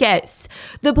circus.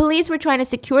 The police were trying to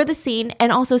secure the scene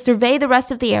and also survey the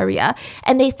rest of the area.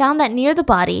 And they found that near the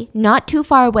body, not too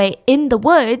far away in the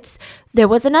woods, there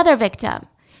was another victim.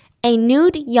 A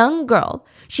nude young girl.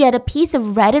 She had a piece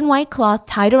of red and white cloth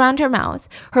tied around her mouth.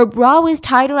 Her bra was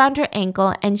tied around her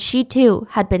ankle, and she too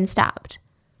had been stabbed.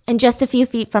 And just a few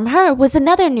feet from her was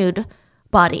another nude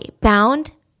body,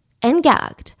 bound and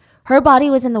gagged. Her body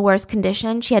was in the worst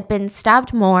condition. She had been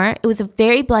stabbed more. It was a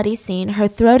very bloody scene. Her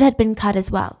throat had been cut as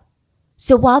well.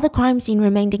 So while the crime scene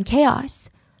remained in chaos,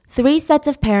 3 sets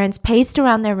of parents paced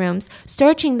around their rooms,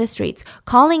 searching the streets,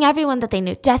 calling everyone that they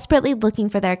knew, desperately looking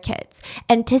for their kids,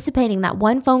 anticipating that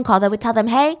one phone call that would tell them,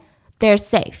 hey, they're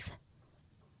safe.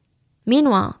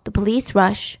 Meanwhile, the police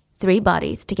rush 3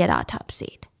 bodies to get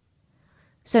autopsied.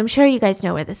 So I'm sure you guys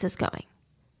know where this is going.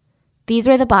 These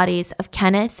were the bodies of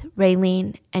Kenneth,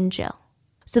 Raylene, and Jill.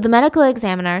 So the medical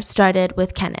examiner started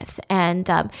with Kenneth, and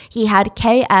he had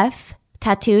KF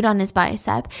tattooed on his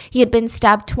bicep. He had been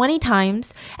stabbed 20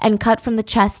 times and cut from the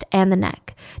chest and the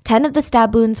neck. 10 of the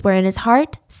stab wounds were in his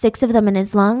heart, 6 of them in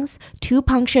his lungs, 2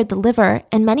 punctured the liver,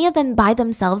 and many of them by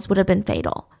themselves would have been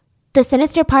fatal. The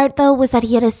sinister part, though, was that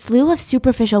he had a slew of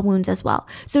superficial wounds as well.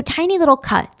 So tiny little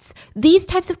cuts. These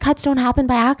types of cuts don't happen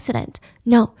by accident.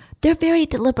 No, they're very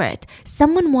deliberate.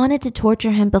 Someone wanted to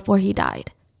torture him before he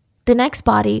died. The next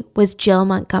body was Jill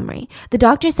Montgomery. The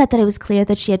doctor said that it was clear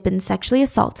that she had been sexually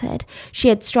assaulted. She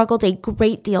had struggled a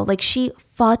great deal, like she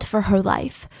fought for her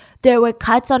life. There were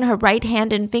cuts on her right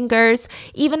hand and fingers.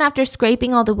 Even after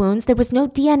scraping all the wounds, there was no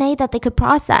DNA that they could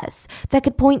process that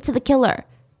could point to the killer.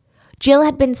 Jill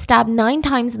had been stabbed 9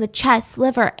 times in the chest,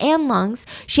 liver, and lungs.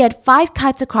 She had 5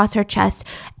 cuts across her chest,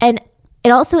 and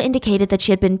it also indicated that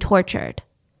she had been tortured.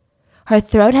 Her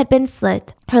throat had been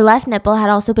slit. Her left nipple had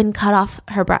also been cut off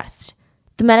her breast.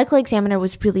 The medical examiner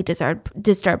was really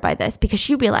disturbed by this because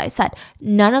she realized that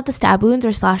none of the stab wounds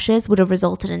or slashes would have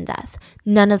resulted in death.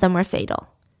 None of them were fatal.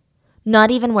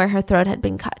 Not even where her throat had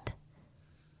been cut.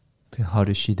 Then how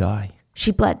did she die?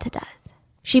 She bled to death.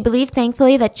 She believed,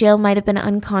 thankfully, that Jill might have been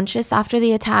unconscious after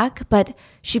the attack, but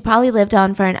she probably lived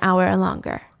on for an hour or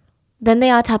longer. Then they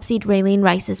autopsied Raylene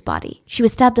Rice's body. She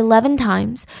was stabbed 11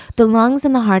 times. The lungs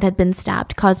and the heart had been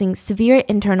stabbed, causing severe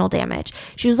internal damage.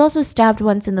 She was also stabbed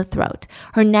once in the throat.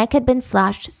 Her neck had been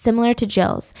slashed, similar to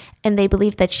Jill's, and they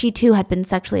believed that she too had been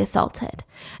sexually assaulted.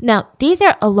 Now, these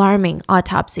are alarming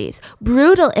autopsies,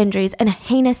 brutal injuries, and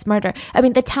heinous murder. I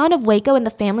mean, the town of Waco and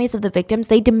the families of the victims,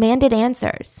 they demanded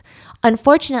answers.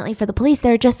 Unfortunately for the police,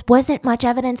 there just wasn't much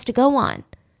evidence to go on.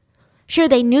 Sure,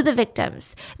 they knew the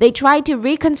victims. They tried to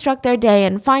reconstruct their day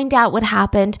and find out what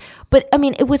happened. But, I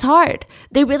mean, it was hard.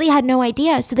 They really had no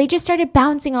idea. So they just started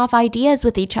bouncing off ideas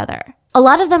with each other. A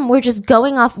lot of them were just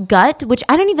going off gut, which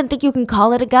I don't even think you can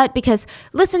call it a gut because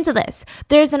listen to this.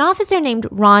 There's an officer named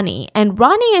Ronnie, and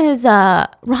Ronnie's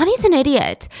an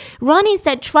idiot. Ronnie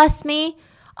said, "Trust me,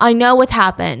 I know what's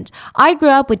happened. I grew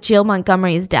up with Jill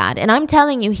Montgomery's dad, and I'm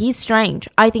telling you, he's strange.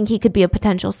 I think he could be a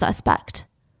potential suspect."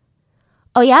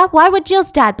 Oh yeah? Why would Jill's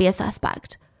dad be a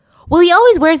suspect? Well, he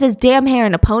always wears his damn hair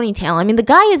in a ponytail. I mean, the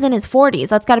guy is in his 40s.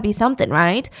 That's got to be something,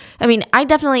 right? I mean, I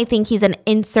definitely think he's an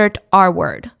insert R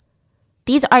word.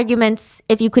 These arguments,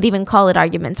 if you could even call it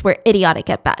arguments, were idiotic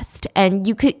at best. And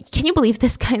can you believe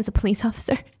this guy is a police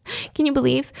officer? Can you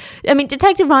believe? I mean,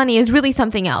 Detective Ronnie is really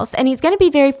something else, and he's going to be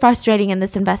very frustrating in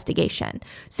this investigation.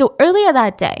 So earlier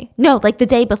that day, the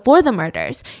day before the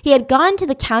murders, he had gone to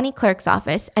the county clerk's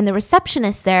office, and the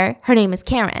receptionist there, her name is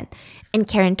Karen, and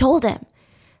Karen told him,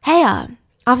 "Hey,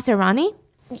 Officer Ronnie?"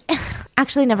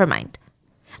 Actually, never mind.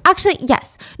 Actually,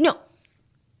 yes. No,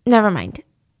 never mind.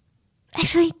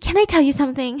 Actually, can I tell you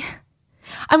something?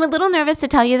 I'm a little nervous to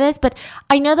tell you this, but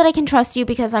I know that I can trust you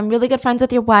because I'm really good friends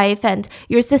with your wife and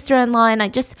your sister-in-law, and I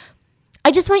just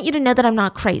want you to know that I'm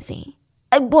not crazy.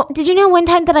 Did you know one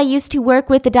time that I used to work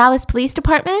with the Dallas Police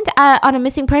Department on a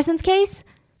missing persons case?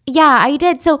 Yeah, I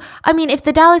did. So, I mean, if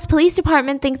the Dallas Police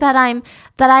Department think that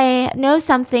I know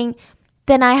something,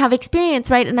 then I have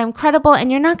experience, right? And I'm credible, and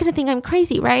you're not going to think I'm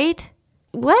crazy, right?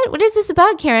 What is this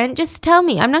about, Karen? Just tell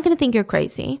me. I'm not going to think you're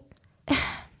crazy.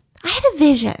 I had a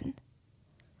vision.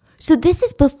 So this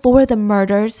is before the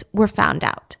murders were found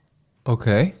out.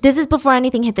 Okay. This is before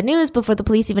anything hit the news, before the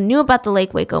police even knew about the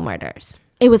Lake Waco murders.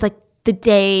 It was like the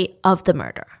day of the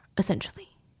murder, essentially.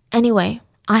 Anyway,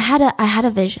 I had a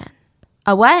vision.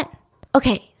 A what?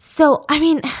 Okay, so, I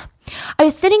mean, I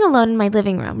was sitting alone in my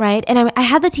living room, right? And I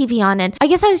had the TV on, and I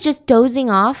guess I was just dozing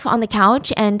off on the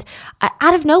couch, and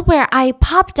out of nowhere, I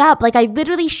popped up. Like, I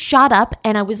literally shot up,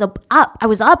 and I was up. I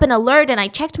was up and alert, and I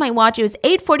checked my watch. It was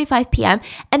 8:45 p.m.,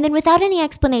 and then without any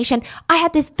explanation, I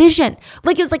had this vision.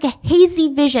 Like, it was like a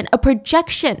hazy vision. A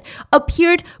projection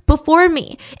appeared before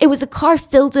me. It was a car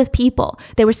filled with people.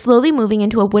 They were slowly moving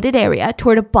into a wooded area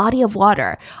toward a body of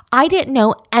water. I didn't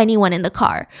know anyone in the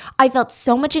car. I felt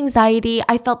so much anxiety.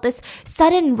 I felt this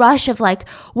sudden rush of like,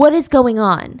 what is going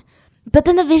on? But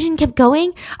then the vision kept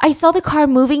going. I saw the car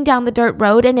moving down the dirt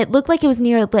road, and it looked like it was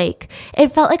near a lake. It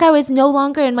felt like I was no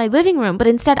longer in my living room, but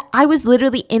instead I was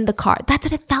literally in the car. That's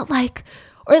what it felt like.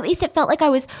 Or at least it felt like I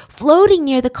was floating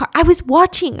near the car. I was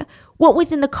watching what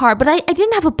was in the car, but I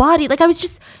didn't have a body. Like, it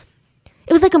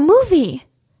was like a movie.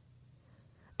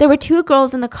 There were 2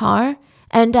 girls in the car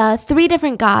and 3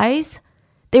 different guys.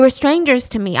 They were strangers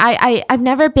to me. I've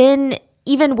never been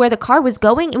even where the car was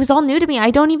going. It was all new to me. I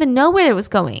don't even know where it was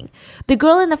going. The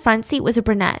girl in the front seat was a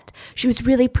brunette. She was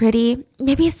really pretty,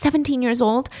 maybe 17 years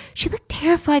old. She looked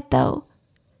terrified though.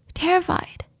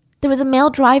 Terrified. there was a male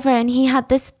driver and he had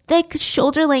this thick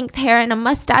shoulder-length hair and a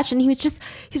mustache, and he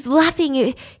was laughing.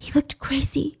 He looked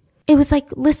crazy. It was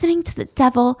like listening to the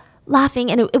devil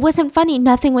laughing, and it wasn't funny.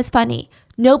 Nothing was funny.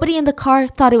 Nobody in the car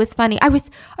thought it was funny. I was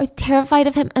terrified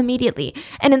of him immediately.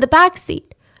 And in the back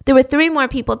seat, there were 3 more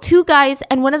people, 2 guys,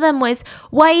 and one of them was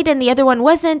white and the other one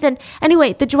wasn't. And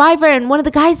anyway, the driver and one of the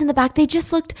guys in the back, they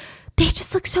just looked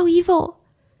so evil.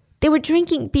 They were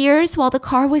drinking beers while the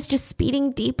car was just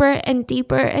speeding deeper and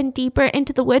deeper and deeper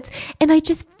into the woods. And I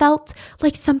just felt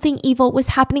like something evil was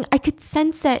happening. I could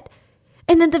sense it.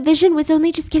 And then the vision was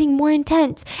only just getting more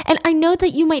intense. And I know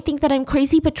that you might think that I'm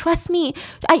crazy, but trust me,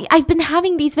 I've been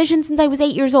having these visions since I was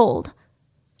 8 years old.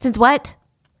 Since what?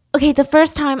 Okay, the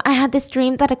first time I had this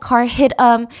dream that a car hit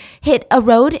a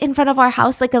road in front of our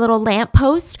house, like a little lamp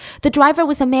post. The driver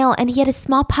was a male and he had a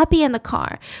small puppy in the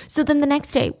car. So then the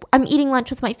next day, I'm eating lunch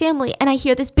with my family and I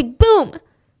hear this big boom.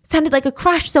 Sounded like a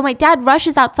crash. So my dad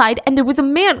rushes outside and there was a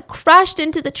man crashed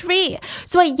into the tree.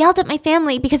 So I yelled at my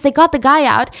family because they got the guy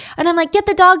out. And I'm like, get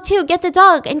the dog too, get the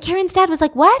dog. And Karen's dad was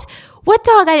like, what? What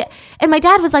dog? And my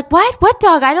dad was like, what? What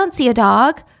dog? I don't see a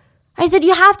dog. I said,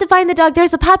 you have to find the dog.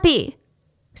 There's a puppy.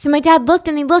 So my dad looked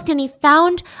and he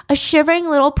found a shivering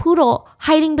little poodle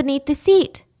hiding beneath the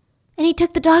seat. And he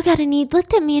took the dog out and he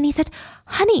looked at me and he said,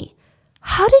 honey,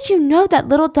 how did you know that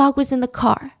little dog was in the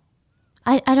car?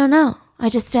 I don't know. I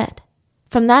just did.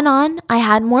 From then on, I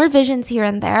had more visions here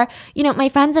and there. You know, my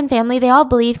friends and family, they all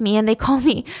believe me and they call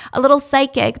me a little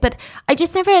psychic, but I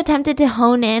just never attempted to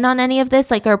hone in on any of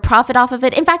this, or profit off of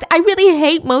it. In fact, I really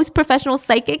hate most professional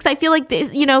psychics. I feel like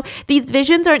these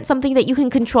visions aren't something that you can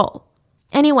control.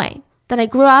 Anyway, then I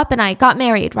grew up and I got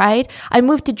married, right? I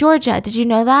moved to Georgia. Did you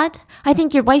know that? I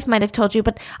think your wife might have told you,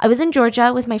 but I was in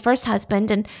Georgia with my first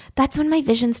husband, and that's when my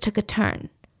visions took a turn.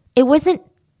 It wasn't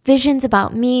visions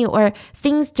about me or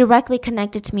things directly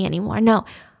connected to me anymore. No,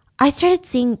 I started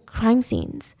seeing crime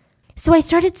scenes. So I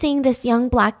started seeing this young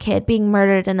black kid being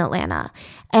murdered in Atlanta.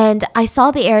 And I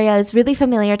saw the area. It was really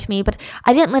familiar to me, but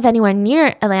I didn't live anywhere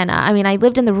near Atlanta. I mean, I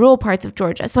lived in the rural parts of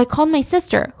Georgia. So I called my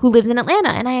sister who lives in Atlanta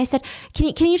and I said,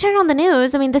 can you turn on the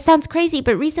news? I mean, this sounds crazy,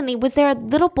 but recently, was there a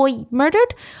little boy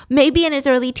murdered? Maybe in his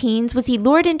early teens. Was he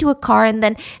lured into a car and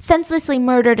then senselessly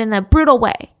murdered in a brutal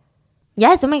way?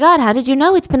 Yes. Oh my God. How did you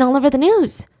know? It's been all over the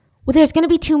news. Well, there's going to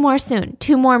be 2 more soon.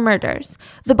 2 more murders.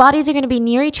 The bodies are going to be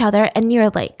near each other and near a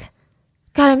lake.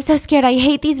 God, I'm so scared. I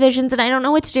hate these visions and I don't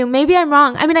know what to do. Maybe I'm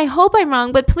wrong. I mean, I hope I'm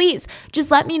wrong, but please just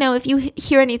let me know if you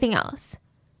hear anything else.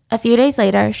 A few days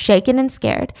later, shaken and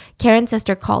scared, Karen's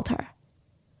sister called her.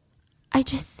 I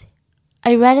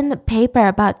read in the paper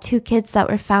about 2 kids that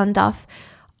were found off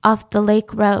the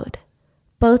lake road.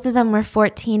 Both of them were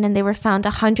 14 and they were found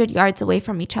 100 yards away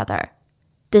from each other.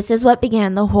 This is what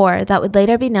began the horror that would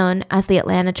later be known as the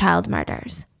Atlanta child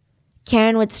murders.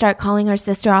 Karen would start calling her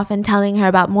sister off and telling her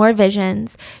about more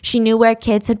visions. She knew where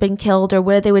kids had been killed or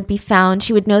where they would be found.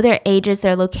 She would know their ages,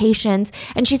 their locations,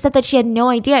 and she said that she had no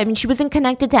idea. I mean, she wasn't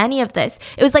connected to any of this.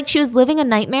 It was like she was living a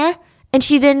nightmare and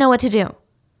she didn't know what to do.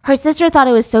 Her sister thought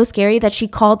it was so scary that she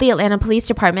called the Atlanta Police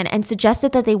Department and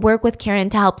suggested that they work with Karen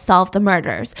to help solve the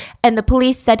murders. And the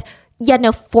police said, yeah,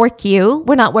 no, fork you.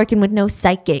 We're not working with no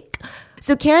psychic.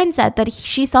 So Karen said that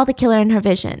she saw the killer in her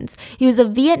visions. He was a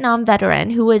Vietnam veteran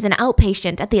who was an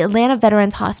outpatient at the Atlanta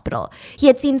Veterans Hospital. He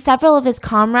had seen several of his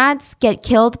comrades get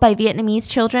killed by Vietnamese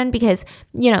children because,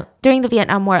 during the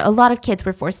Vietnam War, a lot of kids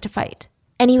were forced to fight.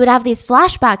 And he would have these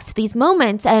flashbacks to these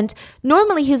moments. And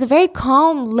normally he was a very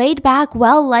calm, laid back,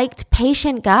 well-liked,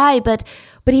 patient guy, but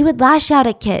he would lash out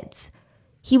at kids.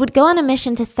 He would go on a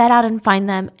mission to set out and find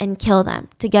them and kill them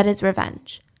to get his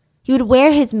revenge. He would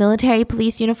wear his military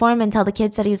police uniform and tell the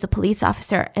kids that he was a police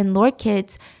officer and lure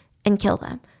kids and kill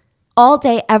them. All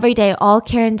day, every day, all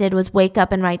Karen did was wake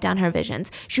up and write down her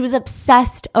visions. She was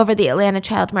obsessed over the Atlanta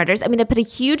child murders. I mean, it put a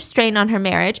huge strain on her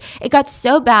marriage. It got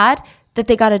so bad that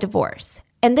they got a divorce.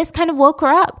 And this kind of woke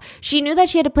her up. She knew that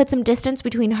she had to put some distance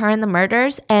between her and the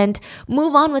murders and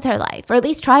move on with her life, or at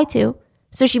least try to.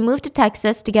 So she moved to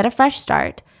Texas to get a fresh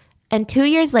start. And 2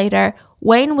 years later,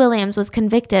 Wayne Williams was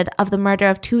convicted of the murder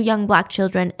of 2 young black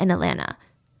children in Atlanta.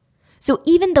 So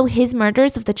even though his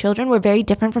murders of the children were very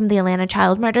different from the Atlanta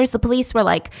child murders, the police were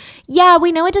like, yeah,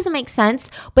 we know it doesn't make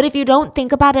sense, but if you don't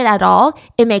think about it at all,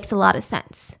 it makes a lot of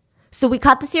sense. So we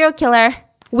caught the serial killer,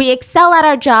 we excel at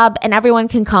our job, and everyone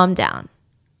can calm down.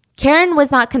 Karen was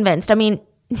not convinced. I mean,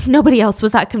 nobody else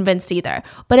was that convinced either,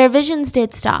 but her visions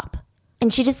did stop.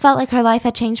 And she just felt like her life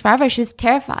had changed forever. She was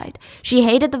terrified. She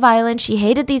hated the violence. She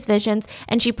hated these visions.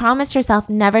 And she promised herself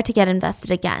never to get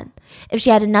invested again. If she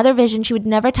had another vision, she would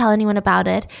never tell anyone about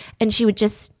it. And she would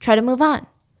just try to move on.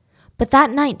 But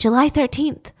that night, July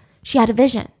 13th, she had a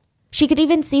vision. She could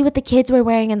even see what the kids were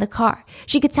wearing in the car.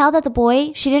 She could tell that the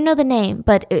boy, she didn't know the name,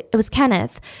 but it was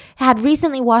Kenneth, had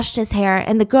recently washed his hair,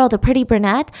 and the girl, the pretty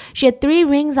brunette, she had 3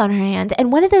 rings on her hand,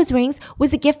 and one of those rings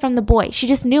was a gift from the boy. She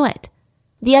just knew it.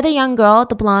 The other young girl,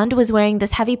 the blonde, was wearing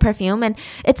this heavy perfume, and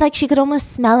it's like she could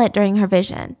almost smell it during her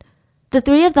vision. The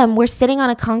 3 of them were sitting on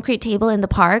a concrete table in the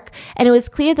park, and it was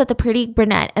clear that the pretty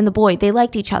brunette and the boy, they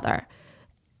liked each other.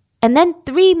 And then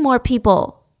 3 more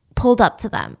people pulled up to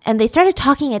them, and they started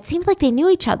talking. It seemed like they knew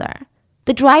each other.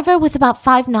 The driver was about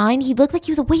 5'9". He looked like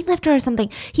he was a weightlifter or something.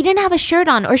 He didn't have a shirt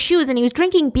on or shoes, and he was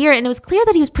drinking beer, and it was clear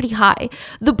that he was pretty high.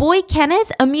 The boy,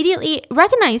 Kenneth, immediately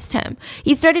recognized him.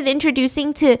 He started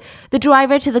introducing to the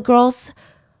driver to the girls.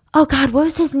 Oh God, what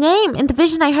was his name? In the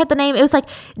vision, I heard the name. It was like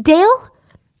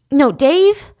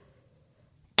Dave.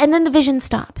 And then the vision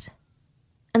stopped.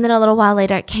 And then a little while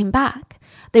later, it came back.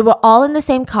 They were all in the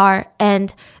same car,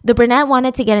 and the brunette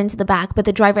wanted to get into the back, but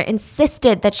the driver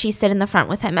insisted that she sit in the front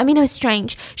with him. I mean, it was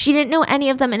strange. She didn't know any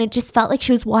of them, and it just felt like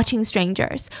she was watching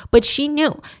strangers. But she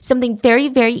knew something very,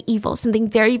 very evil, something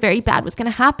very, very bad was going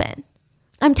to happen.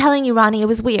 I'm telling you, Ronnie, it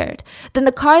was weird. Then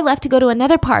the car left to go to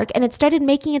another park, and it started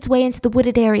making its way into the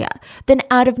wooded area. Then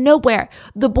out of nowhere,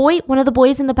 the boy, one of the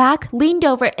boys in the back, leaned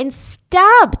over and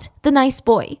stabbed the nice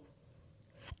boy.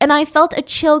 And I felt a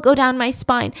chill go down my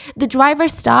spine. The driver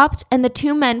stopped, and the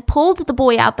 2 men pulled the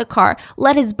boy out the car,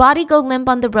 let his body go limp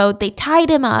on the road. They tied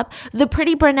him up. The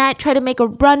pretty brunette tried to make a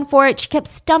run for it. She kept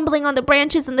stumbling on the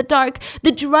branches in the dark.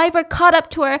 The driver caught up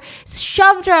to her,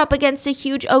 shoved her up against a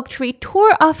huge oak tree,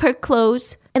 tore off her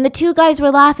clothes, and the 2 guys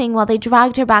were laughing while they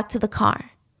dragged her back to the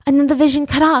car. And then the vision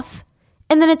cut off.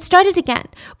 And then it started again.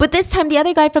 But this time, the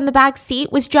other guy from the back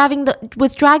seat was dragging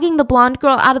the blonde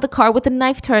girl out of the car with a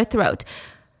knife to her throat.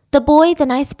 The boy, the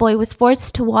nice boy, was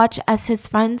forced to watch as his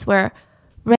friends were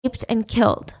raped and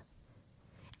killed.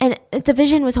 And the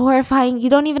vision was horrifying. You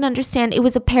don't even understand. It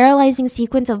was a paralyzing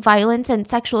sequence of violence and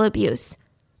sexual abuse.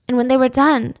 And when they were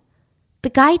done, the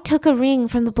guy took a ring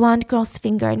from the blonde girl's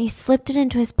finger and he slipped it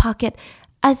into his pocket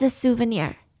as a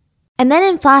souvenir. And then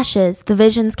in flashes, the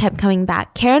visions kept coming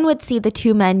back. Karen would see the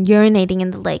 2 men urinating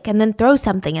in the lake and then throw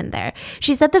something in there.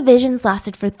 She said the visions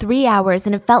lasted for 3 hours,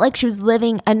 and it felt like she was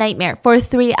living a nightmare for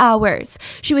 3 hours.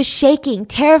 She was shaking,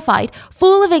 terrified,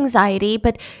 full of anxiety,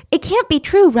 but it can't be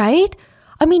true, right?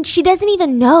 I mean, she doesn't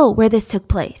even know where this took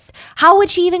place. How would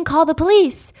she even call the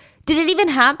police? Did it even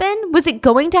happen? Was it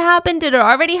going to happen? Did it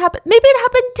already happen? Maybe it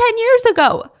happened 10 years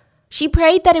ago. She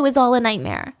prayed that it was all a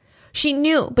nightmare. She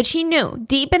knew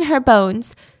deep in her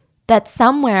bones that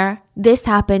somewhere this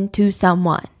happened to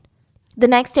someone. The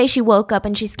next day she woke up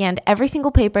and she scanned every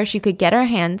single paper she could get her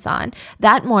hands on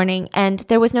that morning, and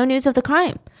there was no news of the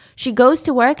crime. She goes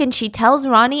to work and she tells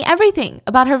Ronnie everything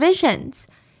about her visions.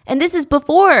 And this is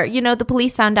before, the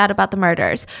police found out about the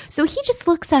murders. So he just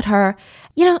looks at her,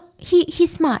 he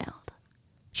smiled.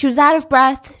 She was out of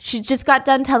breath. She just got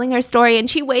done telling her story and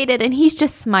she waited and he's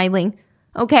just smiling.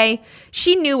 Okay,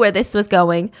 she knew where this was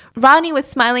going. Ronnie was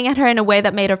smiling at her in a way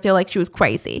that made her feel like she was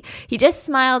crazy. He just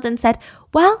smiled and said,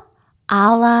 well,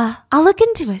 I'll look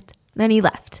into it. Then he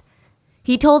left.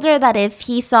 He told her that if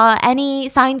he saw any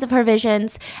signs of her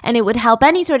visions and it would help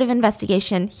any sort of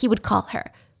investigation, he would call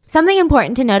her. Something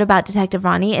important to note about Detective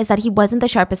Ronnie is that he wasn't the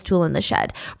sharpest tool in the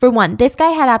shed. For one, this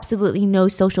guy had absolutely no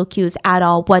social cues at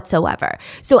all whatsoever.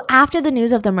 So after the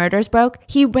news of the murders broke,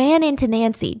 he ran into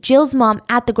Nancy, Jill's mom,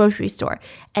 at the grocery store.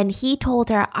 And he told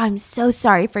her, I'm so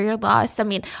sorry for your loss. I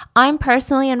mean, I'm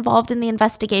personally involved in the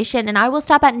investigation and I will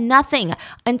stop at nothing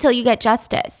until you get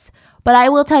justice. But I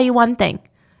will tell you one thing.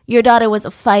 Your daughter was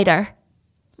a fighter.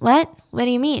 What? What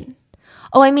do you mean?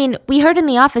 Oh, I mean, we heard in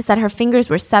the office that her fingers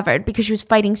were severed because she was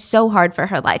fighting so hard for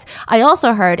her life. I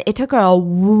also heard it took her a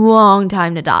long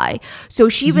time to die. So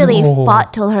she really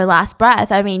fought till her last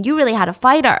breath. I mean, you really had to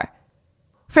fight her.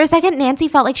 For a second, Nancy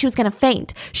felt like she was going to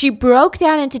faint. She broke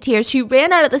down into tears. She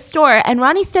ran out of the store, and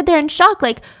Ronnie stood there in shock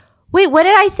like, wait, what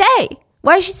did I say?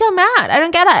 Why is she so mad? I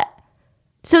don't get it.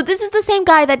 So this is the same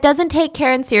guy that doesn't take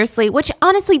Karen seriously, which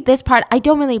honestly, this part, I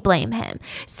don't really blame him.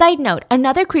 Side note,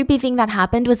 another creepy thing that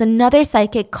happened was another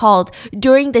psychic called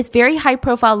during this very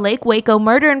high-profile Lake Waco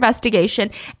murder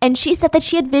investigation, and she said that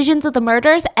she had visions of the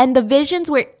murders, and the visions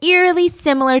were eerily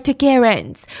similar to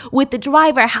Karen's. With the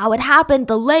driver, how it happened,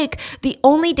 the lake, the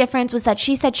only difference was that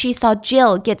she said she saw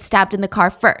Jill get stabbed in the car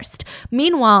first.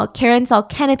 Meanwhile, Karen saw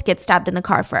Kenneth get stabbed in the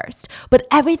car first. But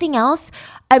everything else,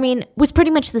 was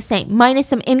pretty much the same, minus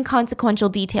some inconsequential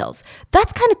details.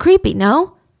 That's kind of creepy,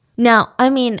 no? Now,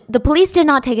 the police did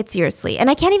not take it seriously, and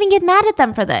I can't even get mad at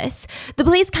them for this. The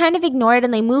police kind of ignored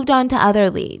and they moved on to other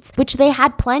leads, which they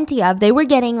had plenty of. They were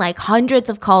getting like hundreds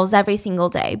of calls every single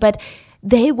day, but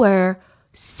they were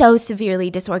so severely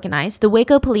disorganized. The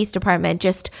Waco Police Department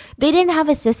they didn't have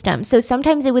a system. So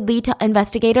sometimes it would lead to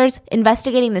investigators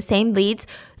investigating the same leads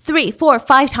 3, 4,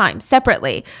 5 times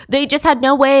separately. They just had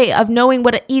no way of knowing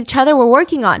what each other were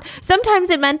working on. Sometimes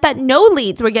it meant that no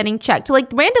leads were getting checked. Like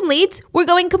random leads were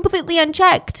going completely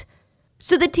unchecked.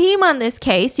 So the team on this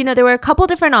case, there were a couple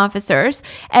different officers,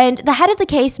 and the head of the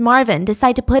case, Marvin,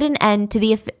 decided to put an end to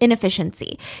the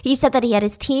inefficiency. He said that he had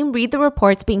his team read the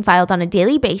reports being filed on a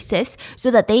daily basis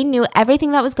so that they knew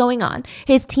everything that was going on.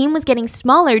 His team was getting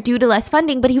smaller due to less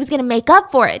funding, but he was going to make up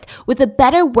for it with a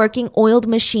better working oiled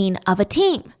machine of a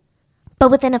team. But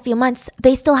within a few months,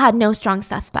 they still had no strong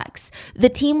suspects. The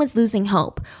team was losing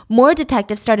hope. More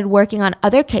detectives started working on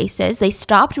other cases. They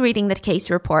stopped reading the case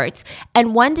reports.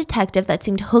 And one detective that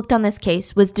seemed hooked on this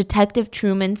case was Detective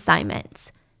Truman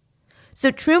Simons. So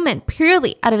Truman,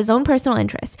 purely out of his own personal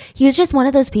interest, he was just one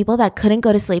of those people that couldn't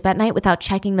go to sleep at night without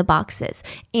checking the boxes,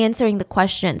 answering the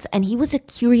questions, and he was a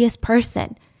curious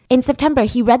person. In September,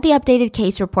 he read the updated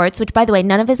case reports, which, by the way,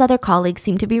 none of his other colleagues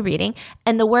seemed to be reading,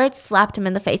 and the words slapped him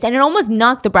in the face, and it almost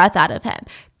knocked the breath out of him.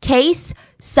 Case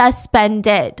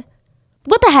suspended.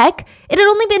 What the heck? It had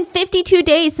only been 52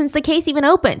 days since the case even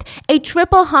opened. A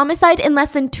triple homicide in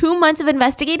less than 2 months of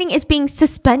investigating is being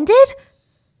suspended?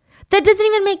 That doesn't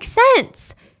even make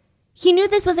sense. He knew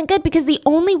this wasn't good because the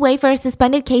only way for a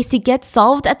suspended case to get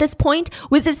solved at this point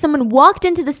was if someone walked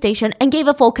into the station and gave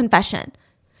a full confession.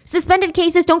 Suspended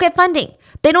cases don't get funding.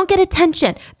 They don't get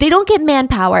attention. They don't get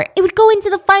manpower. It would go into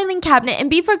the filing cabinet and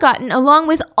be forgotten along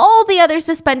with all the other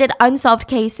suspended unsolved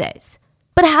cases.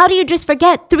 But how do you just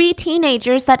forget 3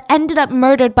 teenagers that ended up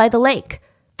murdered by the lake?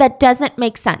 That doesn't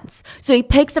make sense. So he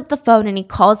picks up the phone and he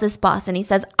calls his boss and he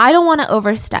says, I don't want to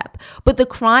overstep, but this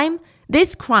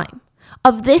crime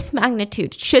of this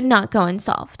magnitude should not go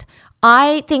unsolved.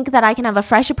 I think that I can have a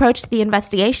fresh approach to the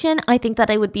investigation. I think that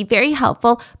it would be very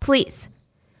helpful. Please.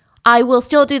 I will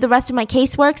still do the rest of my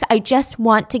caseworks. I just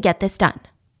want to get this done.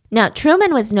 Now,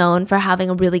 Truman was known for having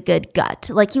a really good gut.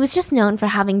 He was just known for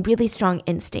having really strong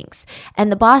instincts.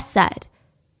 And the boss said,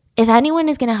 if anyone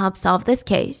is going to help solve this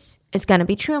case, it's going to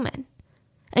be Truman.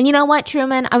 And you know what,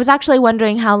 Truman? I was actually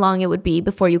wondering how long it would be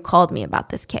before you called me about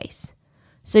this case.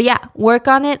 So yeah, work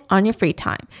on it on your free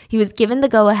time. He was given the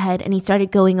go-ahead and he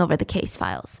started going over the case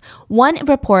files. One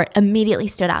report immediately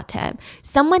stood out to him.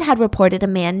 Someone had reported a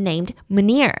man named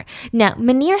Munir. Now,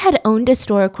 Munir had owned a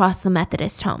store across the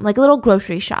Methodist home, like a little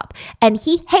grocery shop, and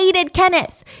he hated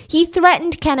Kenneth. He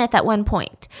threatened Kenneth at one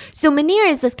point. So Munir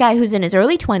is this guy who's in his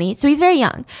early 20s, so he's very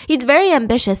young. He's very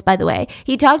ambitious, by the way.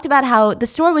 He talked about how the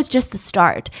store was just the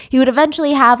start. He would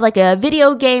eventually have like a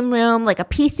video game room, like a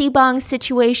PC bong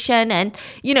situation, and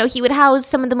he would house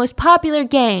some of the most popular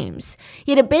games.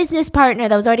 He had a business partner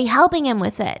that was already helping him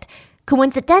with it.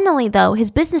 Coincidentally, though,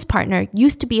 his business partner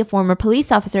used to be a former police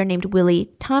officer named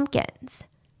Willie Tompkins.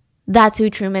 That's who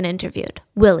Truman interviewed,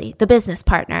 Willie, the business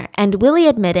partner. And Willie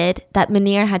admitted that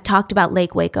Munir had talked about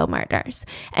Lake Waco murders.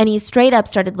 And he straight up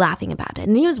started laughing about it.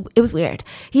 And it was weird.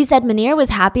 He said Munir was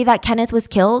happy that Kenneth was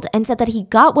killed and said that he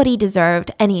got what he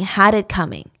deserved and he had it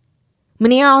coming.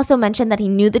 Munir also mentioned that he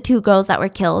knew the 2 girls that were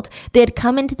killed. They had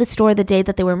come into the store the day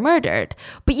that they were murdered.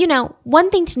 But one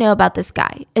thing to know about this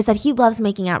guy is that he loves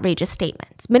making outrageous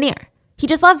statements. Munir, he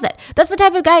just loves it. That's the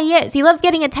type of guy he is. He loves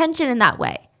getting attention in that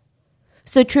way.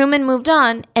 So Truman moved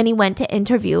on and he went to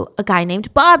interview a guy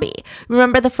named Bobby.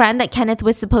 Remember the friend that Kenneth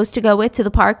was supposed to go with to the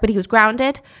park, but he was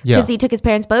grounded because he took his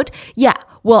parents' boat? Yeah.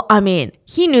 Well,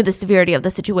 he knew the severity of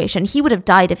the situation. He would have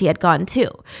died if he had gone too.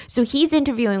 So he's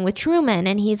interviewing with Truman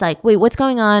and he's like, wait, what's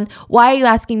going on? Why are you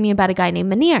asking me about a guy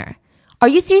named Munir? Are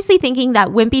you seriously thinking that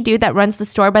wimpy dude that runs the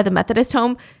store by the Methodist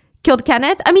home killed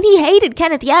Kenneth? He hated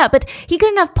Kenneth, yeah, but he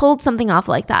couldn't have pulled something off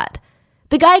like that.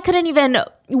 The guy couldn't even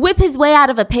whip his way out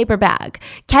of a paper bag.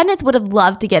 Kenneth would have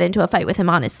loved to get into a fight with him,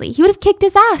 honestly. He would have kicked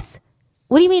his ass.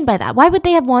 What do you mean by that? Why would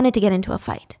they have wanted to get into a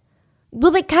fight?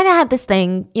 Well, they kind of had this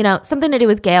thing, something to do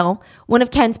with Gail, one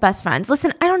of Ken's best friends.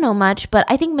 Listen, I don't know much, but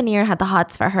I think Munir had the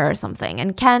hots for her or something,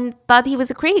 and Ken thought he was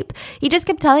a creep. He just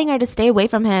kept telling her to stay away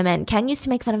from him, and Ken used to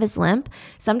make fun of his limp.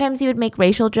 Sometimes he would make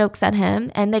racial jokes at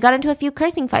him, and they got into a few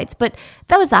cursing fights, but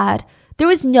that was odd. There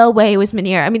was no way it was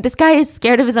Munir. This guy is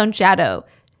scared of his own shadow.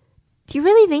 Do you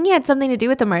really think he had something to do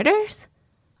with the murders?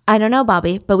 I don't know,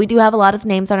 Bobby, but we do have a lot of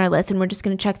names on our list and we're just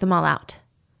going to check them all out.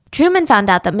 Truman found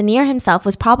out that Munir himself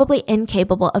was probably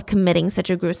incapable of committing such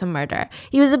a gruesome murder.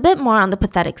 He was a bit more on the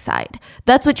pathetic side.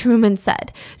 That's what Truman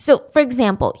said. So, for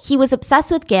example, he was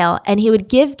obsessed with Gail and he would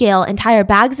give Gail entire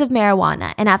bags of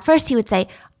marijuana. And at first he would say,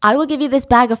 I will give you this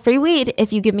bag of free weed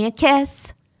if you give me a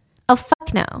kiss. Oh,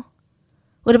 fuck no.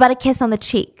 What about a kiss on the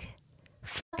cheek?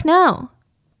 Fuck no.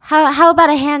 How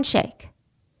about a handshake?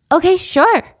 Okay,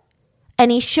 sure.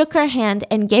 And he shook her hand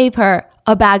and gave her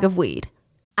a bag of weed.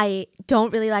 I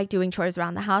don't really like doing chores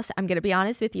around the house, I'm going to be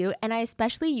honest with you, and I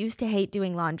especially used to hate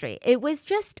doing laundry. It was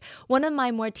just one of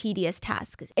my more tedious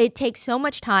tasks. It takes so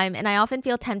much time, and I often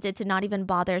feel tempted to not even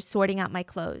bother sorting out my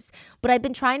clothes. But I've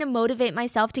been trying to motivate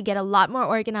myself to get a lot more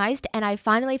organized, and I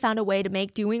finally found a way to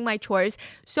make doing my chores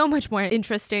so much more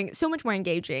interesting, so much more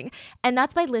engaging, and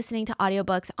that's by listening to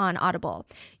audiobooks on Audible.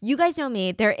 You guys know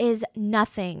me, there is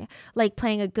nothing like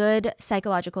playing a good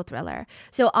psychological thriller.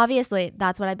 So obviously,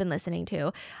 that's what I've been listening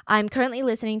to. I'm currently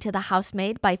listening to The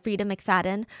Housemaid by Frida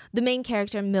McFadden. The main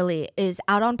character, Millie, is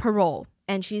out on parole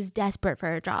and she's desperate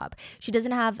for a job. She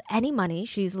doesn't have any money.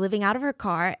 She's living out of her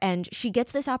car and she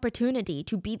gets this opportunity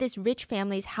to be this rich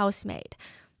family's housemaid.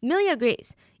 Millie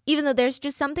agrees, even though there's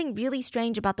just something really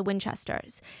strange about the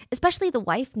Winchesters. Especially the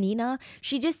wife, Nina.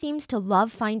 She just seems to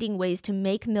love finding ways to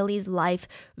make Millie's life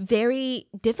very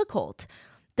difficult.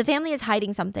 The family is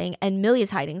hiding something and Millie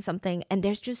is hiding something, and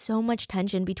there's just so much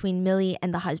tension between Millie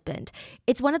and the husband.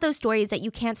 It's one of those stories that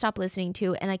you can't stop listening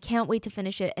to, and I can't wait to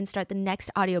finish it and start the next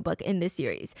audiobook in this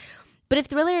series. But if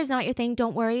thriller is not your thing,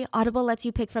 don't worry. Audible lets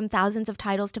you pick from thousands of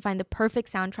titles to find the perfect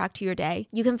soundtrack to your day.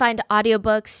 You can find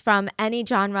audiobooks from any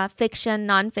genre, fiction,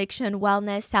 nonfiction,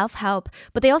 wellness, self-help,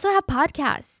 but they also have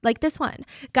podcasts like this one,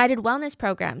 guided wellness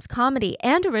programs, comedy,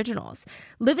 and originals.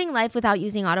 Living life without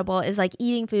using Audible is like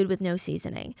eating food with no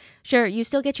seasoning. Sure, you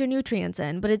still get your nutrients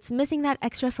in, but it's missing that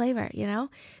extra flavor, you know?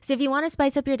 So if you want to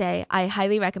spice up your day, I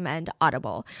highly recommend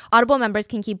Audible. Audible members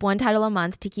can keep one title a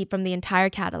month to keep from the entire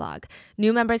catalog.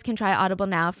 New members can try Audible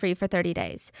now free for 30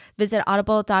 days. Visit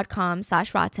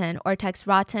audible.com/rotten or text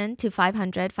rotten to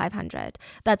 500-500.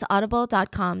 That's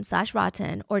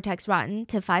audible.com/rotten or text rotten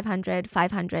to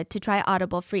 500-500 to try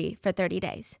Audible free for 30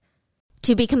 days.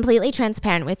 To be completely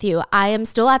transparent with you, I am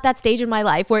still at that stage in my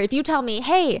life where if you tell me,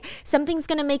 hey, something's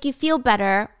going to make you feel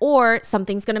better or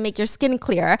something's going to make your skin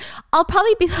clear, I'll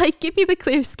probably be like, give me the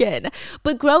clear skin.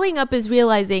 But growing up is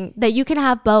realizing that you can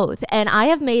have both. And I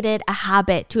have made it a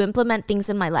habit to implement things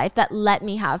in my life that let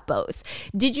me have both.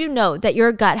 Did you know that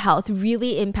your gut health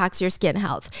really impacts your skin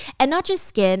health? And not just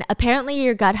skin, apparently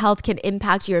your gut health can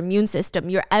impact your immune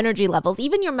system, your energy levels,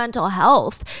 even your mental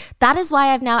health. That is why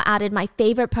I've now added my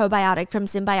favorite probiotic from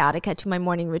Symbiotica to my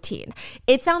morning routine.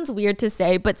 It sounds weird to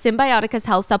say, but Symbiotica's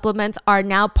health supplements are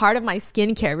now part of my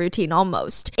skincare routine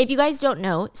almost. If you guys don't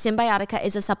know, Symbiotica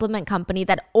is a supplement company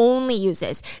that only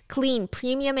uses clean,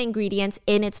 premium ingredients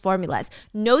in its formulas.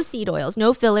 No seed oils,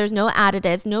 no fillers, no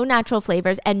additives, no natural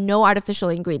flavors, and no artificial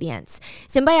ingredients.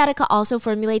 Symbiotica also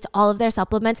formulates all of their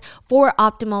supplements for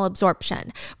optimal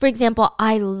absorption. For example,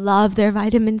 I love their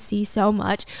vitamin C so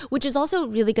much, which is also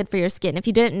really good for your skin if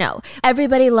you didn't know.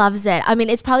 Everybody loves it. I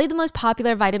mean, it's probably the most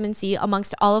popular vitamin C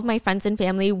amongst all of my friends and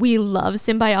family. We love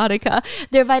Symbiotica.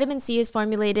 Their vitamin C is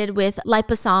formulated with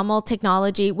liposomal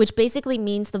technology, which basically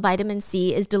means the vitamin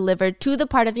C is delivered to the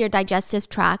part of your digestive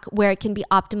tract where it can be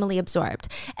optimally absorbed.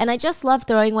 And I just love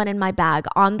throwing one in my bag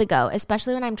on the go,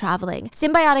 especially when I'm traveling.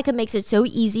 Symbiotica makes it so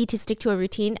easy to stick to a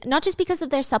routine, not just because of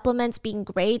their supplements being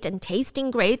great and tasting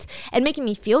great and making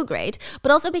me feel great,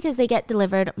 but also because they get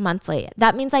delivered monthly.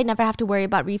 That means I never have to worry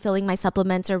about refilling my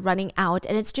supplements or running out,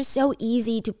 and it's just so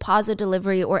easy to pause a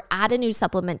delivery or add a new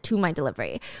supplement to my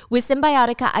delivery. With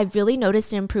Symbiotica, I've really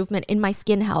noticed an improvement in my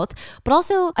skin health, but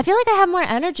also I feel like I have more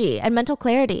energy and mental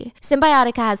clarity.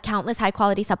 Symbiotica has countless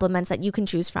high-quality supplements that you can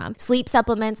choose from. Sleep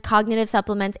supplements, cognitive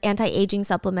supplements, anti-aging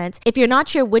supplements. If you're not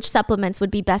sure which supplements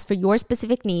would be best for your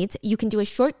specific needs, you can do a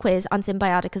short quiz on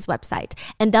Symbiotica's website,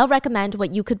 and they'll recommend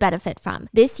what you could benefit from.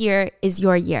 This year is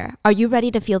your year. Are you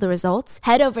ready to feel the results?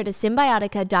 Head over to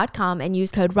Symbiotica.com and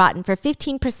use code ROTTEN for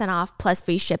 15% off plus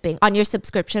free shipping on your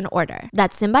subscription order.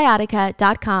 That's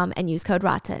Symbiotica.com and use code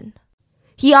ROTTEN.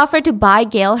 He offered to buy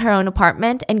Gail her own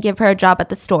apartment and give her a job at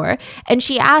the store, and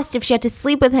she asked if she had to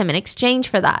sleep with him in exchange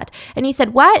for that. And he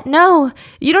said, "What? No,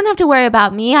 you don't have to worry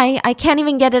about me. I can't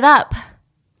even get it up."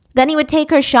 Then he would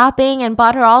take her shopping and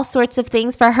bought her all sorts of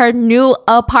things for her new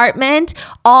apartment,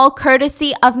 all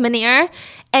courtesy of Munir.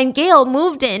 And Gail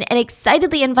moved in and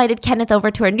excitedly invited Kenneth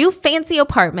over to her new fancy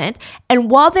apartment.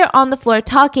 And while they're on the floor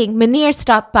talking, Munir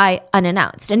stopped by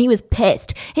unannounced, and he was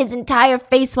pissed. His entire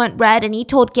face went red, and he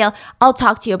told Gail, "I'll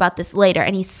talk to you about this later."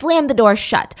 And he slammed the door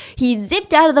shut. He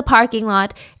zipped out of the parking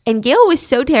lot, and Gail was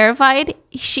so terrified,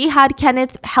 she had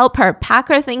Kenneth help her pack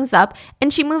her things up,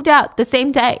 and she moved out the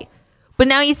same day. But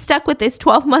now he's stuck with this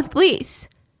 12-month lease.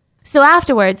 So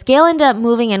afterwards, Gail ended up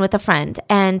moving in with a friend,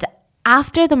 and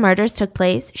after the murders took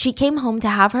place, she came home to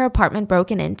have her apartment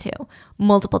broken into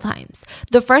multiple times.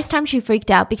 The first time she freaked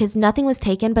out because nothing was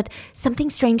taken, but something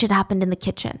strange had happened in the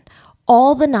kitchen.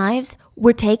 All the knives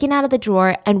were taken out of the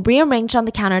drawer and rearranged on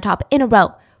the countertop in a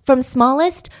row, from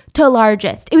smallest to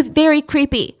largest. It was very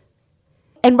creepy.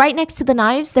 And right next to the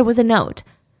knives, there was a note.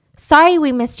 Sorry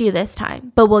we missed you this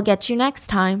time, but we'll get you next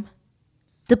time.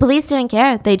 The police didn't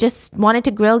care. They just wanted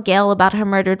to grill Gail about her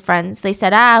murdered friends. They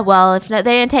said, well, if they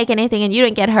didn't take anything and you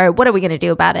didn't get hurt, what are we going to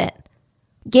do about it?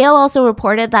 Gail also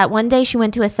reported that one day she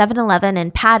went to a 7-Eleven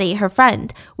and Patty, her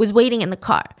friend, was waiting in the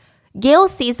car. Gail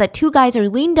sees that two guys are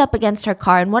leaned up against her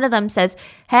car and one of them says,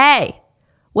 hey,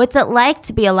 what's it like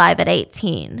to be alive at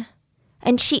 18?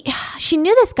 And she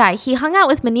knew this guy. He hung out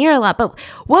with Munir a lot, but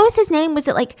what was his name? Was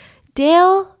it like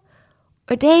Dale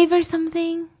or Dave or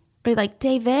something? Or like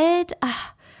David?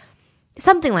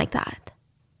 Something like that.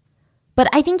 But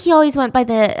I think he always went by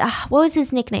what was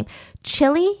his nickname?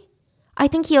 Chili? I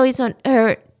think he always went,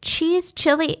 Cheese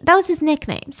Chili. That was his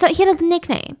nickname. So he had a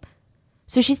nickname.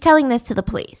 So she's telling this to the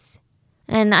police.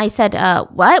 And I said,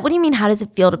 what? What do you mean, how does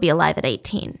it feel to be alive at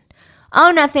 18?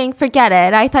 Oh, nothing. Forget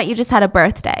it. I thought you just had a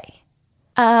birthday.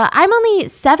 I'm only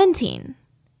 17.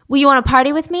 Will you want to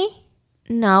party with me?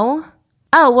 No.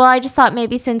 Oh, well, I just thought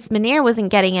maybe since Munir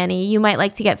wasn't getting any, you might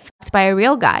like to get fucked by a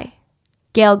real guy.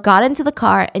 Gail got into the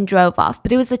car and drove off,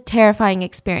 but it was a terrifying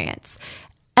experience.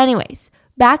 Anyways,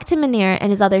 back to Munir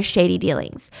and his other shady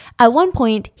dealings. At one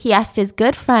point, he asked his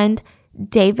good friend,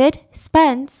 David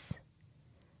Spence,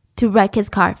 to wreck his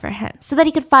car for him so that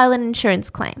he could file an insurance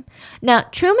claim. Now,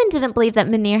 Truman didn't believe that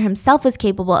Munir himself was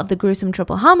capable of the gruesome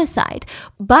triple homicide,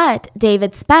 but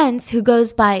David Spence, who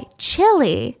goes by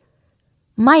Chili,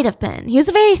 might have been. He was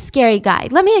a very scary guy.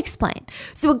 Let me explain.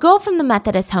 So a girl from the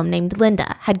Methodist home named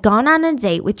Linda had gone on a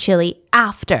date with Chili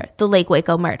after the Lake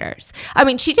Waco murders. I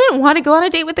mean, she didn't want to go on a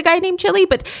date with the guy named Chili,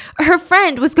 but her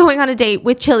friend was going on a date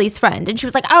with Chili's friend. And she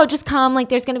was like, oh, just come. Like,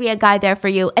 there's going to be a guy there for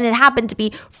you. And it happened to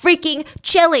be freaking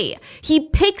Chili. He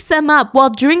picks them up while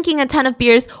drinking a ton of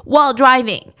beers while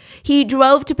driving. He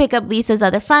drove to pick up Lisa's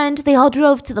other friend. They all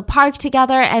drove to the park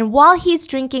together. And while he's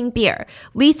drinking beer,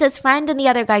 Lisa's friend and the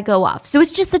other guy go off. So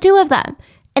it's just the two of them.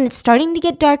 And it's starting to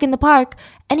get dark in the park.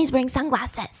 And he's wearing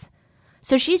sunglasses.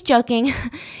 So she's joking,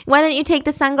 why don't you take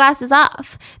the sunglasses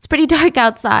off? It's pretty dark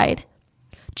outside.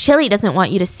 Chili doesn't want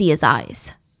you to see his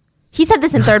eyes. He said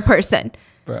this in third person.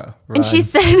 Bro, and she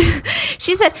said,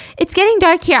 it's getting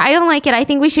dark here. I don't like it. I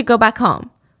think we should go back home.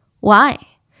 Why?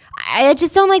 I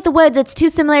just don't like the woods. It's too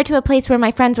similar to a place where my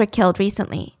friends were killed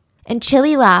recently. And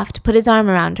Chili laughed, put his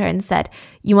arm around her and said,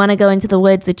 you want to go into the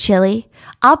woods with Chili?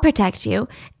 I'll protect you.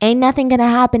 Ain't nothing going to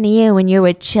happen to you when you're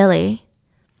with Chili.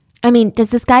 I mean, does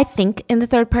this guy think in the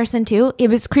third person too? It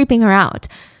was creeping her out.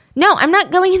 No, I'm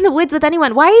not going in the woods with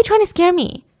anyone. Why are you trying to scare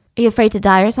me? Are you afraid to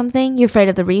die or something? You afraid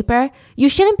of the Reaper? You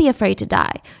shouldn't be afraid to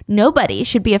die. Nobody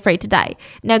should be afraid to die.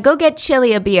 Now go get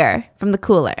Chili a beer from the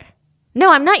cooler.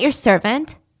 No, I'm not your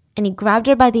servant. And he grabbed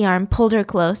her by the arm, pulled her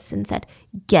close and said,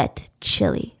 get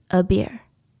Chili a beer.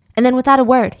 And then without a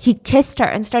word, he kissed her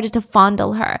and started to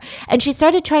fondle her. And she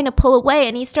started trying to pull away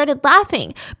and he started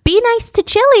laughing. Be nice to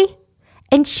Chili.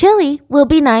 And Chili will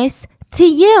be nice to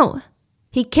you.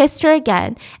 He kissed her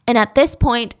again, and at this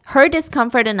point, her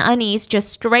discomfort and unease just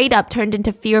straight up turned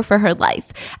into fear for her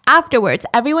life. Afterwards,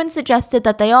 everyone suggested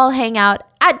that they all hang out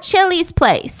at Chili's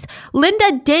place.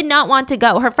 Linda did not want to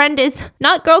go. Her friend is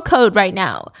not girl code right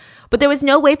now. But there was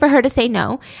no way for her to say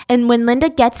no. And when Linda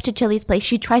gets to Chili's place,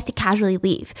 she tries to casually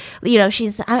leave. You know,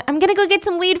 I'm going to go get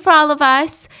some weed for all of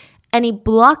us. And he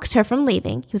blocked her from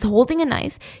leaving. He was holding a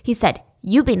knife. He said,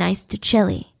 you be nice to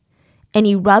Chili. And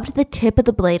he rubbed the tip of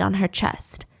the blade on her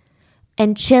chest.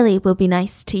 And Chili will be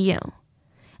nice to you.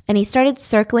 And he started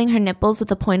circling her nipples with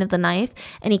the point of the knife.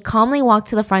 And he calmly walked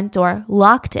to the front door,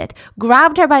 locked it,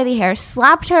 grabbed her by the hair,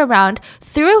 slapped her around,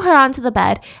 threw her onto the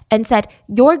bed, and said,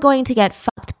 you're going to get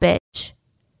fucked, bitch.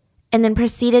 And then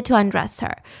proceeded to undress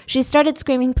her. She started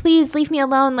screaming, please leave me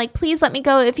alone. Like, please let me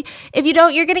go. If you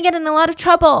don't, you're going to get in a lot of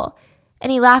trouble.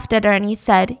 And he laughed at her and he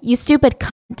said, you stupid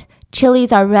cunt.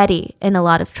 Chili's already in a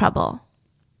lot of trouble.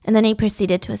 And then he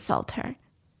proceeded to assault her.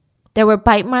 There were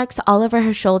bite marks all over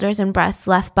her shoulders and breasts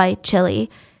left by Chili,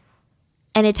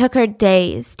 and it took her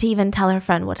days to even tell her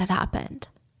friend what had happened.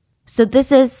 So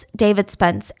this is David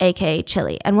Spence, aka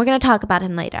Chili, and we're going to talk about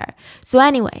him later. So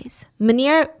anyways,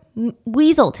 Munir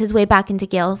weaseled his way back into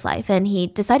Gail's life, and he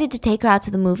decided to take her out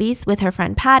to the movies with her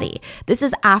friend Patty. This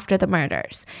is after the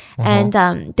murders. And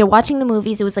they're watching the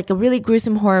movies. It was like a really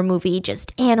gruesome horror movie,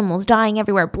 just animals dying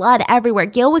everywhere, blood everywhere.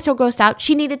 Gail was so grossed out,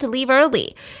 she needed to leave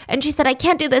early. And she said, I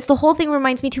can't do this. The whole thing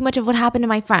reminds me too much of what happened to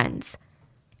my friends.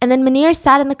 And then Munir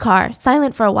sat in the car,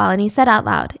 silent for a while, and he said out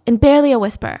loud, in barely a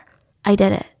whisper, I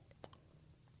did it.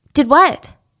 Did what?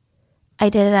 I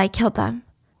did it. I killed them.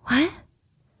 What?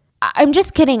 I'm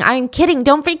just kidding. I'm kidding.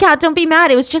 Don't freak out. Don't be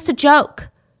mad. It was just a joke.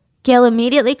 Gail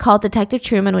immediately called Detective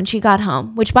Truman when she got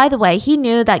home, which, by the way, he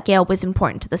knew that Gail was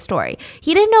important to the story.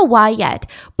 He didn't know why yet,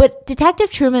 but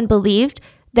Detective Truman believed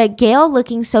that Gail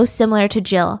looking so similar to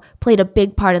Jill played a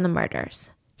big part in the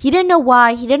murders. He didn't know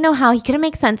why, he didn't know how, he couldn't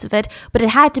make sense of it, but it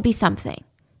had to be something.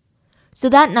 So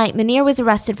that night, Monier was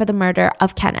arrested for the murder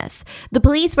of Kenneth. The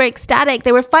police were ecstatic.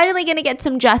 They were finally going to get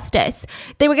some justice.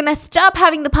 They were going to stop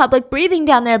having the public breathing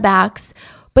down their backs.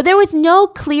 But there was no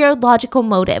clear, logical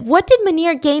motive. What did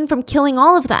Monier gain from killing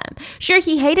all of them? Sure,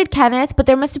 he hated Kenneth, but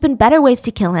there must have been better ways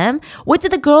to kill him. What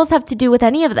did the girls have to do with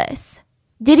any of this?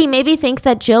 Did he maybe think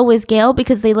that Jill was Gail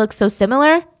because they looked so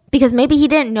similar? Because maybe he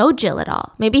didn't know Jill at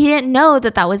all. Maybe he didn't know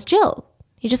that that was Jill.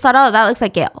 He just thought, oh, that looks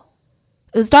like Gail.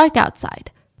 It was dark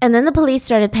outside. And then the police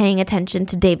started paying attention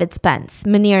to David Spence,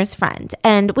 Monier's friend,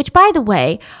 and which, by the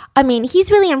way, I mean, he's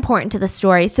really important to the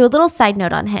story, so a little side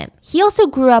note on him. He also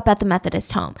grew up at the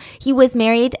Methodist home. He was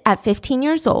married at 15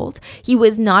 years old. He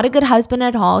was not a good husband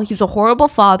at all. He was a horrible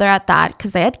father at that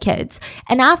because they had kids.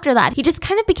 And after that, he just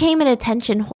kind of became an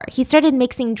attention whore. He started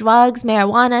mixing drugs,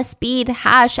 marijuana, speed,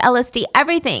 hash, LSD,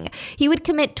 everything. He would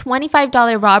commit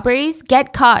 $25 robberies,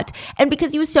 get caught, and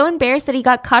because he was so embarrassed that he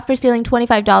got caught for stealing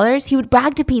 $25, he would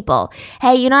brag to people,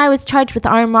 hey, you know, I was charged with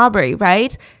armed robbery,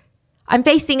 right? I'm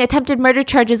facing attempted murder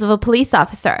charges of a police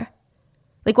officer.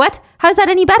 Like, what? How's that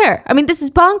any better? I mean, this is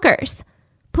bonkers.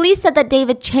 Police said that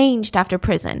David changed after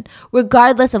prison,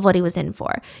 regardless of what he was in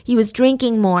for. He was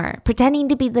drinking more, pretending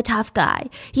to be the tough guy.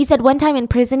 He said one time in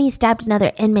prison, he stabbed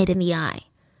another inmate in the eye.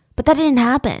 But that didn't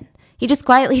happen. He just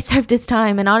quietly served his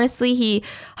time, and honestly, he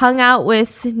hung out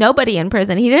with nobody in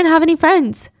prison. He didn't have any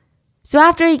friends. So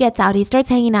after he gets out, he starts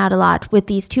hanging out a lot with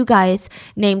these two guys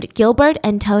named Gilbert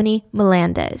and Tony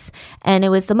Melendez. And it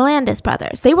was the Melendez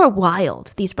brothers. They were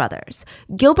wild, these brothers.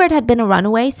 Gilbert had been a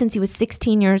runaway since he was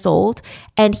 16 years old,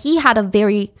 and he had a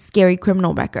very scary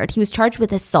criminal record. He was charged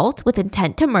with assault with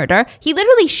intent to murder. He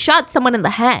literally shot someone in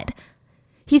the head.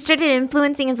 He started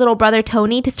influencing his little brother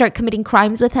Tony to start committing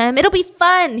crimes with him. It'll be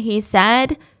fun, he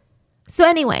said. So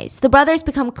anyways, the brothers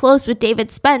become close with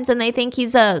David Spence and they think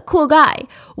he's a cool guy.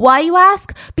 Why, you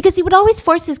ask? Because he would always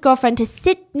force his girlfriend to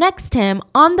sit next to him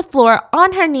on the floor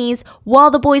on her knees while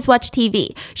the boys watch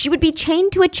TV. She would be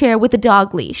chained to a chair with a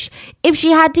dog leash. If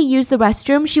she had to use the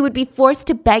restroom, she would be forced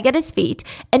to beg at his feet,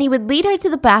 and he would lead her to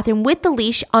the bathroom with the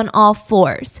leash on all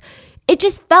fours. It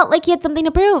just felt like he had something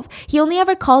to prove. He only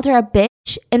ever called her a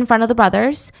bitch in front of the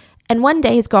brothers. And one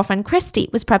day, his girlfriend, Christy,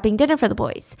 was prepping dinner for the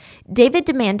boys. David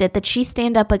demanded that she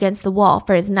stand up against the wall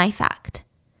for his knife act.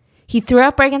 He threw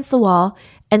up against the wall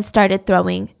and started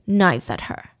throwing knives at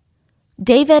her.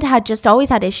 David had just always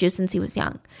had issues since he was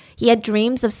young. He had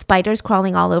dreams of spiders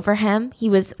crawling all over him.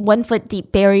 He was 1 foot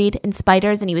deep buried in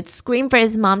spiders, and he would scream for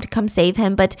his mom to come save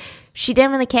him, but she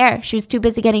didn't really care. She was too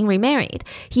busy getting remarried.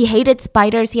 He hated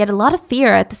spiders. He had a lot of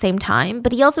fear at the same time,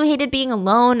 but he also hated being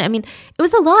alone. I mean, it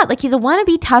was a lot. Like, he's a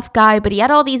wannabe tough guy, but he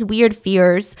had all these weird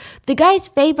fears. The guy's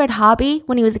favorite hobby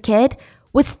when he was a kid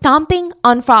was stomping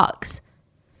on frogs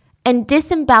and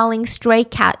disemboweling stray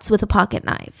cats with a pocket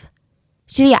knife.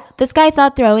 So yeah, this guy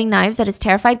thought throwing knives at his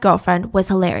terrified girlfriend was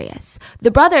hilarious.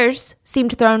 The brothers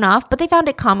seemed thrown off, but they found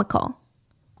it comical.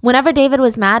 Whenever David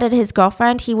was mad at his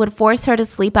girlfriend, he would force her to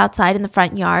sleep outside in the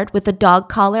front yard with a dog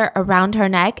collar around her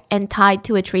neck and tied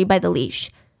to a tree by the leash.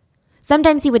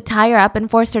 Sometimes he would tie her up and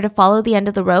force her to follow the end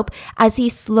of the rope as he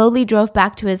slowly drove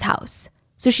back to his house.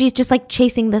 So she's just like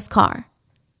chasing this car.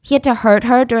 He had to hurt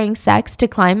her during sex to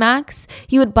climax.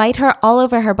 He would bite her all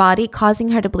over her body, causing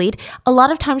her to bleed. A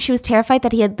lot of times she was terrified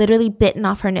that he had literally bitten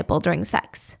off her nipple during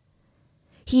sex.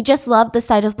 He just loved the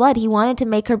sight of blood. He wanted to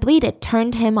make her bleed. It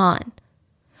turned him on.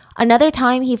 Another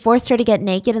time, he forced her to get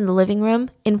naked in the living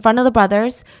room in front of the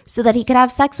brothers so that he could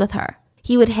have sex with her.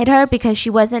 He would hit her because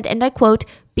she wasn't, and I quote,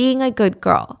 being a good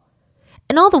girl.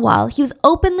 And all the while, he was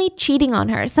openly cheating on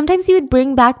her. Sometimes he would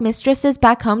bring back mistresses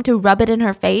back home to rub it in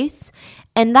her face.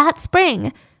 And that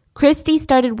spring, Christy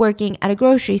started working at a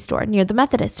grocery store near the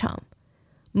Methodist home,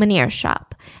 Monier's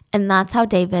shop. And that's how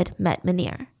David met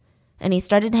Monier. And he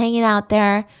started hanging out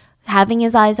there, having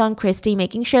his eyes on Christy,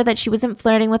 making sure that she wasn't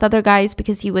flirting with other guys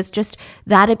because he was just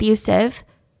that abusive.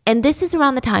 And this is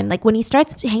around the time, like when he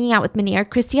starts hanging out with Monier,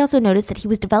 Christy also noticed that he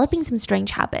was developing some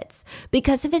strange habits.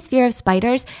 Because of his fear of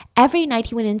spiders, every night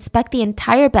he would inspect the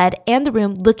entire bed and the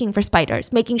room looking for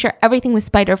spiders, making sure everything was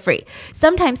spider-free.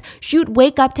 Sometimes she would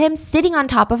wake up to him sitting on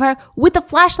top of her with a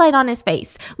flashlight on his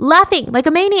face, laughing like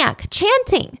a maniac,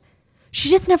 chanting. She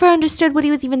just never understood what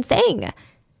he was even saying.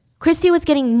 Christy was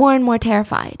getting more and more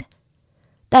terrified.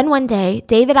 Then one day,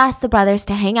 David asked the brothers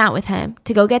to hang out with him,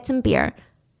 to go get some beer,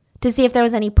 to see if there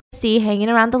was any pussy hanging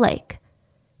around the lake.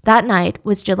 That night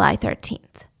was July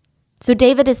 13th. So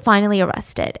David is finally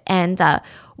arrested. And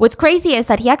what's crazy is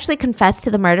that he actually confessed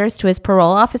to the murders to his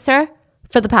parole officer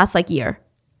for the past year.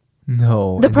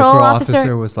 No. The parole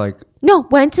officer was like... No,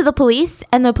 went to the police,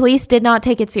 and the police did not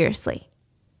take it seriously.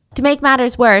 To make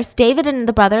matters worse, David and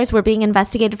the brothers were being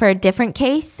investigated for a different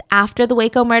case after the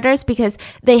Waco murders because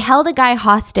they held a guy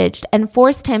hostage and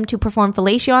forced him to perform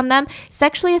fellatio on them,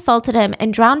 sexually assaulted him,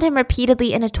 and drowned him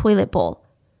repeatedly in a toilet bowl.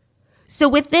 So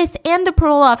with this and the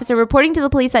parole officer reporting to the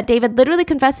police that David literally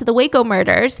confessed to the Waco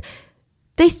murders,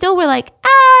 they still were like,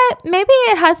 maybe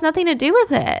it has nothing to do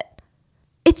with it.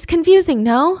 It's confusing,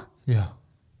 no? Yeah.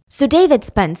 So David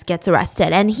Spence gets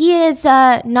arrested, and he is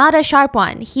not a sharp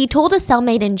one. He told a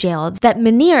cellmate in jail that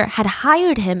Munir had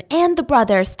hired him and the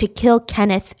brothers to kill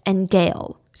Kenneth and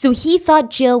Gail. So he thought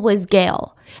Jill was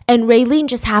Gail, and Raylene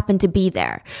just happened to be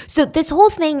there. So this whole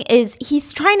thing is,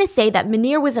 he's trying to say that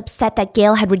Munir was upset that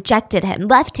Gail had rejected him,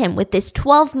 left him with this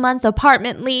 12-month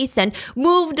apartment lease, and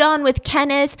moved on with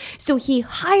Kenneth. So he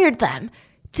hired them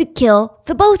to kill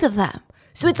the both of them.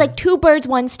 So it's like two birds,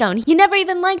 one stone. He never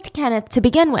even liked Kenneth to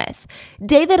begin with.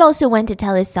 David also went to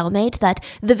tell his cellmate that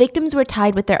the victims were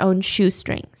tied with their own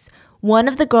shoestrings. One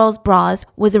of the girl's bras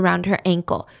was around her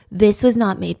ankle. This was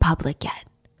not made public yet.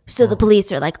 So the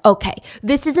police are like, okay,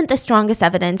 this isn't the strongest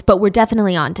evidence, but we're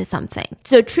definitely onto something.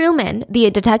 So Truman, the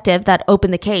detective that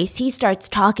opened the case, he starts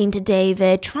talking to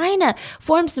David, trying to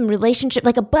form some relationship,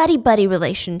 like a buddy-buddy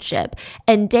relationship.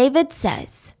 And David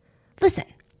says, listen,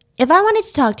 if I wanted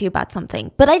to talk to you about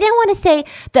something, but I didn't want to say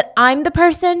that I'm the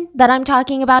person that I'm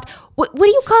talking about, what do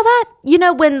you call that? You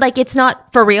know, when it's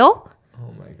not for real?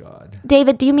 Oh my God.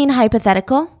 David, do you mean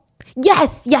hypothetical?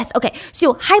 Yes. Okay.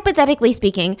 So hypothetically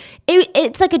speaking,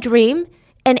 it's like a dream.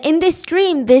 And in this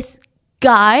dream, this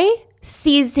guy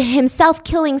sees himself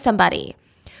killing somebody.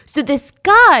 So this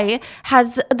guy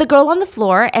has the girl on the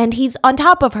floor and he's on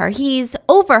top of her. He's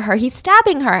over her. He's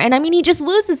stabbing her. And I mean, he just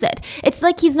loses it. It's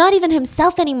like he's not even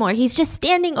himself anymore. He's just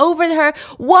standing over her,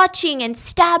 watching and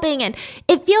stabbing. And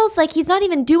it feels like he's not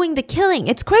even doing the killing.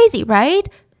 It's crazy, right?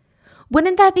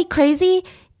 Wouldn't that be crazy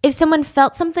if someone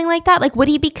felt something like that? Like, would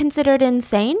he be considered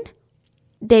insane?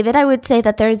 David, I would say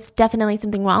that there's definitely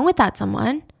something wrong with that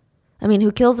someone. I mean,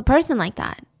 who kills a person like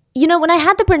that? You know, when I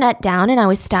had the brunette down and I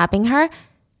was stabbing her,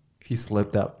 he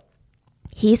slipped up.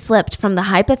 He slipped from the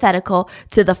hypothetical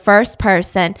to the first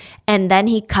person, and then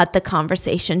he cut the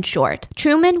conversation short.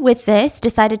 Truman, with this,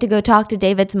 decided to go talk to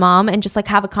David's mom and just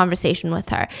have a conversation with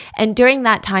her. And during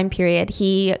that time period,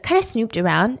 he kind of snooped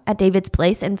around at David's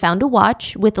place and found a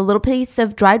watch with a little piece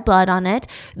of dried blood on it.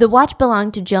 The watch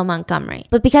belonged to Jill Montgomery.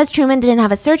 But because Truman didn't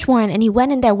have a search warrant and he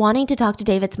went in there wanting to talk to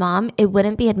David's mom, it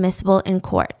wouldn't be admissible in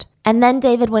court. And then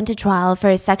David went to trial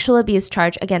for his sexual abuse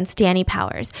charge against Danny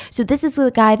Powers. So this is the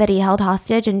guy that he held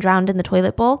hostage and drowned in the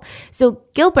toilet bowl. So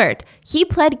Gilbert, he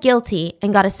pled guilty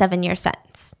and got a 7-year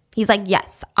sentence. He's like,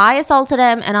 yes, I assaulted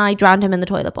him and I drowned him in the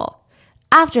toilet bowl.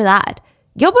 After that,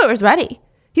 Gilbert was ready.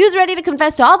 He was ready to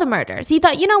confess to all the murders. He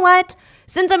thought, you know what?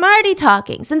 Since I'm already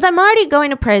talking, since I'm already going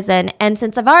to prison, and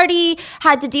since I've already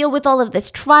had to deal with all of this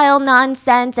trial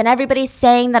nonsense and everybody's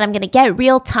saying that I'm going to get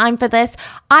real time for this,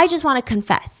 I just want to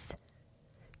confess.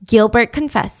 Gilbert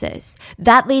confesses.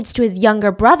 That leads to his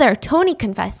younger brother, Tony,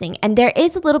 confessing, and there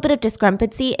is a little bit of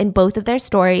discrepancy in both of their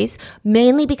stories,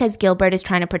 mainly because Gilbert is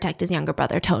trying to protect his younger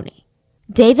brother, Tony.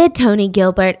 David, Tony,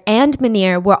 Gilbert, and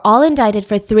Munir were all indicted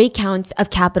for 3 counts of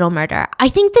capital murder. I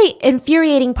think the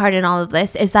infuriating part in all of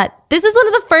this is that this is one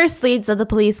of the first leads that the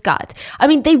police got. I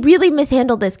mean, they really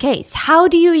mishandled this case. How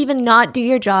do you even not do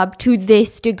your job to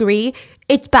this degree?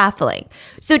 It's baffling.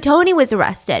 So Tony was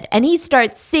arrested and he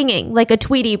starts singing like a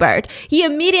Tweety bird. He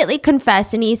immediately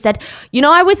confessed and he said, you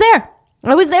know, I was there.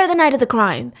 I was there the night of the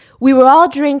crime. We were all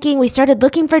drinking. We started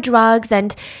looking for drugs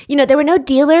and, there were no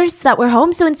dealers that were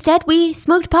home. So instead we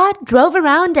smoked pot, drove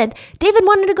around, and David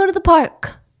wanted to go to the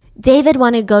park. David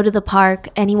wanted to go to the park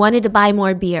and he wanted to buy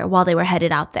more beer while they were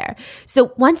headed out there.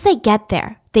 So once they get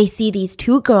there, they see these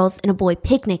 2 girls and a boy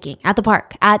picnicking at the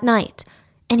park at night.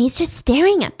 And he's just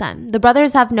staring at them. The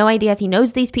brothers have no idea if he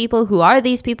knows these people. Who are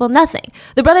these people? Nothing.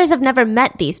 The brothers have never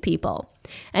met these people.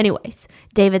 Anyways,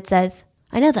 David says,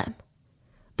 I know them.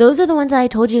 Those are the ones that I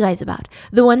told you guys about.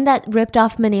 The one that ripped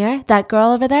off Munir, that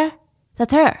girl over there,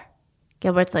 that's her.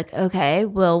 Gilbert's like, okay,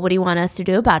 well, what do you want us to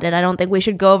do about it? I don't think we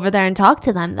should go over there and talk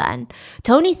to them then.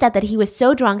 Tony said that he was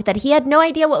so drunk that he had no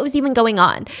idea what was even going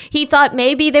on. He thought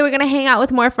maybe they were going to hang out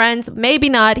with more friends, maybe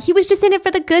not. He was just in it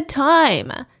for the good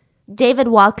time. David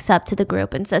walks up to the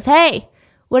group and says, hey,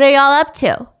 what are y'all up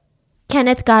to?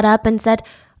 Kenneth got up and said,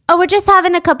 Oh, we're just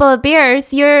having a couple of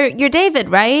beers. You're David,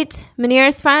 right?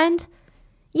 Munir's friend?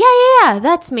 Yeah,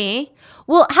 that's me.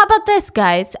 Well, how about this,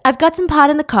 guys? I've got some pot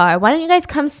in the car. Why don't you guys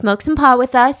come smoke some pot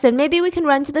with us, and maybe we can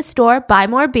run to the store, buy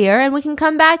more beer, and we can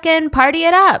come back and party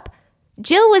it up.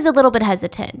 Jill was a little bit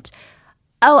hesitant.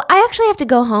 Oh, I actually have to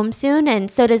go home soon,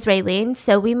 and so does Raylene,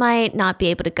 so we might not be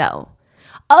able to go.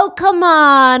 Oh, come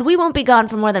on. We won't be gone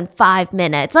for more than 5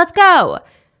 minutes. Let's go.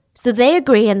 So they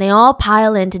agree and they all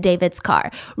pile into David's car.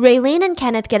 Raylene and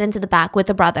Kenneth get into the back with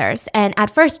the brothers. And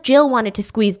at first, Jill wanted to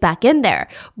squeeze back in there.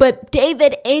 But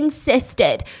David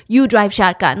insisted, you drive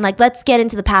shotgun. Like, let's get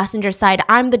into the passenger side.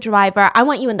 I'm the driver. I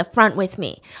want you in the front with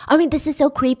me. I mean, this is so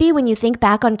creepy when you think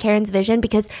back on Karen's vision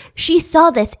because she saw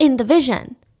this in the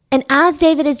vision. And as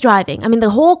David is driving, I mean, the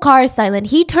whole car is silent.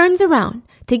 He turns around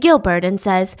to Gilbert and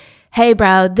says, hey,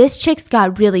 bro, this chick's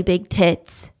got really big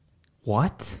tits.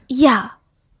 What? Yeah.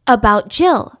 About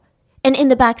Jill. And in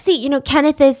the back seat,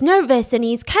 Kenneth is nervous and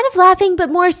he's kind of laughing,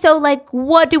 but more so like,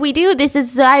 what do we do?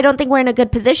 I don't think we're in a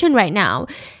good position right now.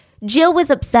 Jill was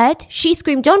upset. She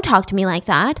screamed, don't talk to me like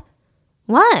that.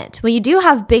 What? Well, you do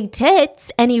have big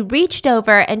tits. And he reached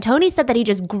over and Tony said that he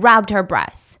just grabbed her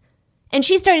breasts. And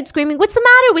she started screaming, what's the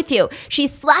matter with you? She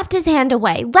slapped his hand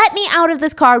away. Let me out of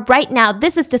this car right now.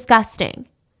 This is disgusting.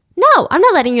 No, I'm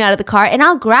not letting you out of the car and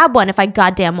I'll grab one if I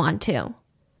goddamn want to.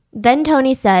 Then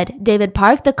Tony said David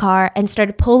parked the car and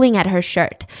started pulling at her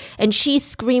shirt. And she's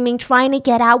screaming, trying to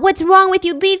get out. What's wrong with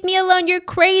you? Leave me alone. You're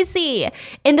crazy.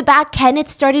 In the back, Kenneth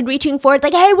started reaching forward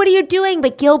like, hey, what are you doing?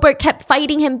 But Gilbert kept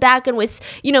fighting him back and was,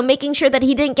 making sure that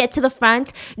he didn't get to the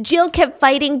front. Jill kept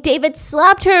fighting. David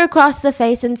slapped her across the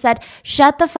face and said,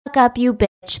 shut the fuck up, you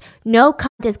bitch. No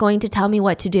cunt is going to tell me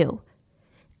what to do.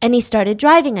 And he started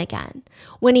driving again.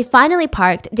 When he finally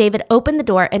parked, David opened the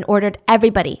door and ordered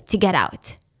everybody to get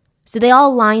out. So they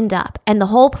all lined up, and the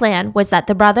whole plan was that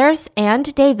the brothers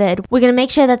and David were going to make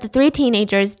sure that the 3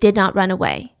 teenagers did not run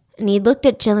away. And he looked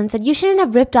at Jill and said, you shouldn't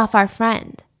have ripped off our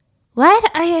friend.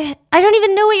 What? I don't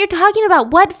even know what you're talking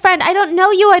about. What friend? I don't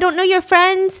know you. I don't know your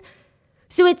friends.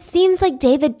 So it seems like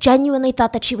David genuinely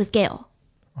thought that she was Gail.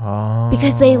 Oh.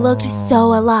 Because they looked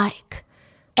so alike.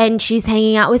 And she's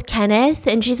hanging out with Kenneth,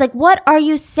 and she's like, what are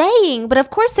you saying? But of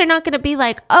course they're not going to be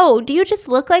like, oh, do you just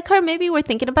look like her? Maybe we're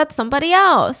thinking about somebody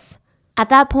else. At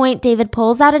that point, David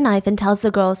pulls out a knife and tells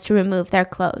the girls to remove their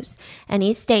clothes. And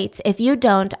he states, if you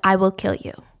don't, I will kill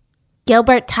you.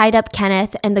 Gilbert tied up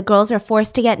Kenneth and the girls were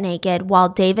forced to get naked while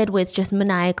David was just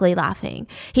maniacally laughing.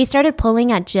 He started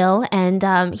pulling at Jill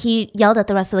and he yelled at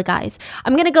the rest of the guys,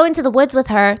 I'm going to go into the woods with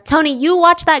her. Tony, you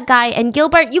watch that guy, and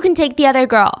Gilbert, you can take the other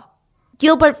girl.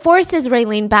 Gilbert forces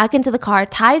Raylene back into the car,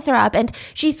 ties her up, and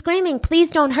she's screaming,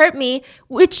 please don't hurt me,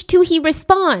 which to he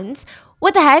responds,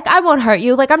 what the heck? I won't hurt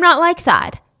you. Like, I'm not like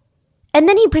that. And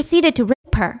then he proceeded to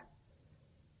rape her.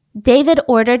 David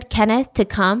ordered Kenneth to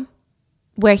come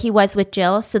where he was with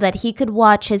Jill so that he could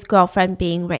watch his girlfriend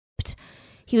being raped.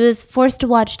 He was forced to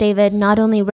watch David not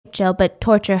only rape Jill, but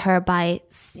torture her by,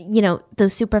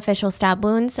 those superficial stab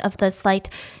wounds of the slight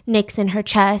nicks in her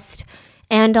chest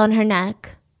and on her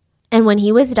neck. And when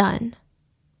he was done,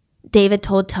 David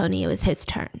told Tony it was his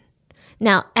turn.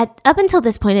 Now, up until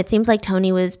this point, it seems like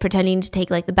Tony was pretending to take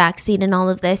the back seat in all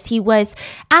of this. He was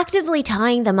actively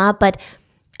tying them up, but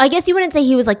I guess you wouldn't say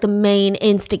he was the main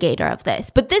instigator of this.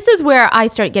 But this is where I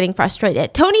start getting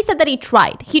frustrated. Tony said that he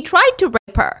tried. He tried to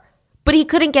rape her, but he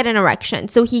couldn't get an erection,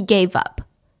 so he gave up.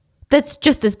 That's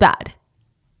just as bad.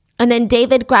 And then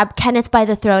David grabbed Kenneth by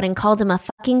the throat and called him a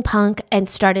fucking punk and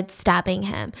started stabbing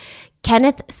him.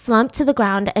 Kenneth slumped to the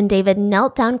ground and David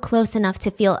knelt down close enough to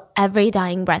feel every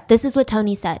dying breath. This is what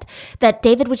Tony said, that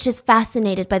David was just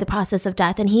fascinated by the process of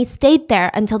death and he stayed there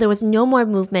until there was no more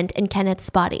movement in Kenneth's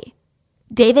body.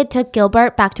 David took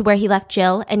Gilbert back to where he left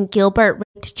Jill, and Gilbert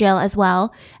raped Jill as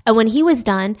well. And when he was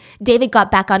done, David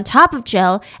got back on top of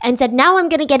Jill and said, now I'm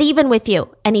going to get even with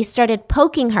you. And he started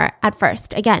poking her at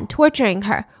first, again, torturing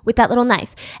her with that little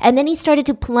knife. And then he started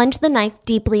to plunge the knife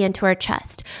deeply into her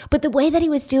chest. But the way that he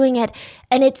was doing it,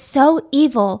 and it's so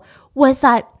evil, was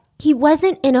that he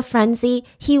wasn't in a frenzy.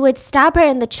 He would stab her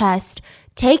in the chest,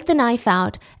 take the knife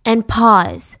out, and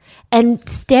pause and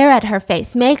stare at her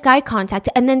face, make eye contact,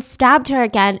 and then stabbed her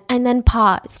again and then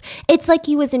paused. It's like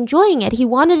he was enjoying it. He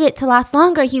wanted it to last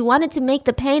longer. He wanted to make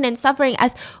the pain and suffering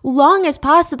as long as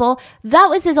possible. That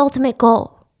was his ultimate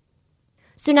goal.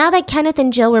 So now that Kenneth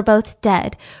and Jill were both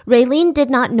dead, Raylene did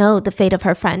not know the fate of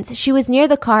her friends. She was near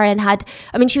the car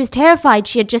and she was terrified.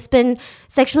 She had just been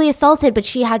sexually assaulted, but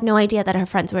she had no idea that her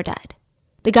friends were dead.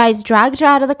 The guys dragged her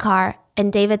out of the car,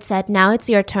 and David said, now it's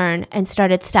your turn, and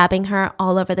started stabbing her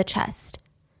all over the chest.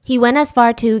 He went as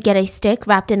far to get a stick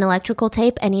wrapped in electrical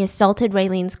tape and he assaulted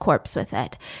Raylene's corpse with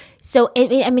it. So,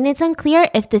 it's unclear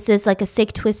if this is like a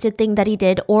sick, twisted thing that he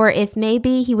did or if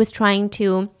maybe he was trying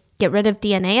to get rid of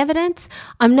DNA evidence.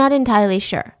 I'm not entirely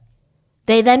sure.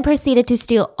 They then proceeded to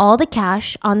steal all the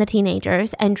cash on the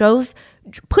teenagers and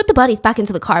put the bodies back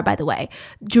into the car, by the way,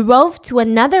 drove to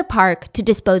another park to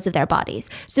dispose of their bodies.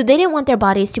 So they didn't want their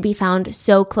bodies to be found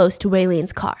so close to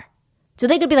Raylene's car. So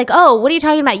they could be like, oh, what are you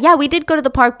talking about? Yeah, we did go to the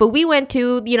park, but we went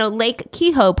to, Lake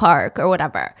Kehoe Park or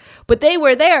whatever. But they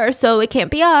were there, so it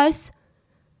can't be us.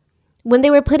 When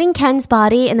they were putting Ken's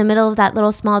body in the middle of that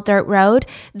little small dirt road,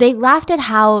 they laughed at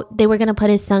how they were going to put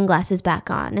his sunglasses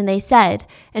back on. And they said,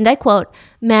 and I quote,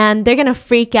 "Man, they're going to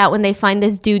freak out when they find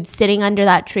this dude sitting under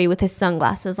that tree with his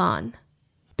sunglasses on."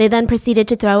 They then proceeded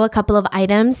to throw a couple of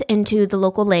items into the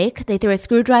local lake. They threw a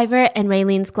screwdriver and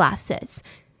Raylene's glasses.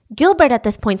 Gilbert at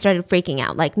this point started freaking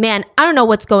out. Like, man, I don't know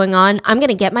what's going on. I'm going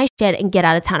to get my shit and get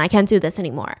out of town. I can't do this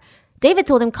anymore. David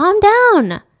told him, calm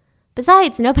down.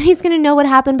 Besides, nobody's going to know what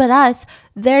happened but us.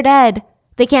 They're dead.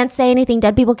 They can't say anything.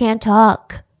 Dead people can't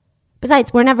talk.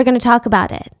 Besides, we're never going to talk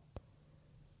about it.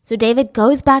 So David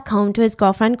goes back home to his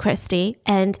girlfriend, Christy,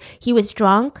 and he was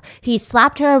drunk. He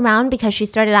slapped her around because she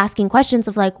started asking questions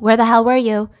of like, where the hell were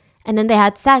you? And then they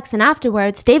had sex. And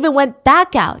afterwards, David went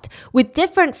back out with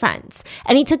different friends.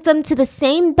 And he took them to the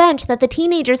same bench that the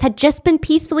teenagers had just been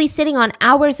peacefully sitting on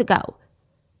hours ago.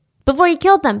 Before he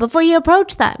killed them, before he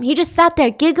approached them, he just sat there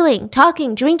giggling,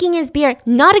 talking, drinking his beer,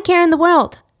 not a care in the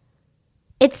world.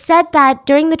 It's said that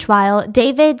during the trial,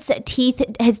 David's teeth,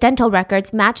 his dental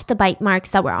records, matched the bite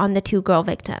marks that were on the two girl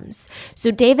victims.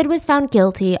 So David was found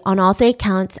guilty on all 3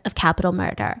 counts of capital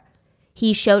murder.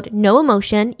 He showed no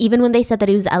emotion, even when they said that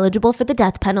he was eligible for the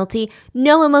death penalty.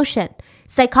 No emotion.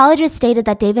 Psychologists stated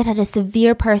that David had a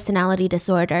severe personality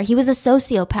disorder. He was a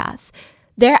sociopath.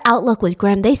 Their outlook was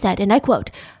grim. They said, and I quote,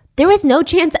 "There was no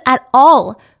chance at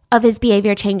all of his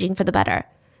behavior changing for the better.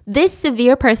 This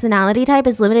severe personality type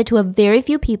is limited to a very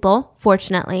few people,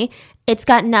 fortunately. It's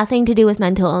got nothing to do with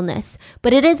mental illness,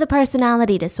 but it is a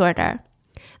personality disorder.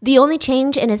 The only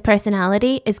change in his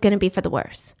personality is going to be for the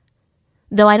worse."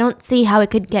 Though I don't see how it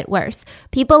could get worse.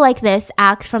 People like this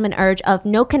act from an urge of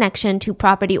no connection to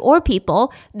property or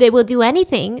people. They will do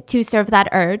anything to serve that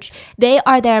urge. They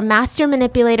are their master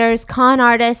manipulators, con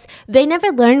artists. They never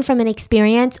learn from an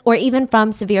experience or even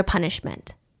from severe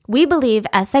punishment. We believe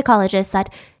as psychologists that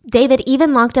David,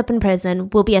 even locked up in prison,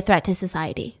 will be a threat to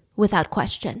society, without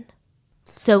question.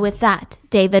 So with that,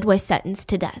 David was sentenced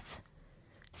to death.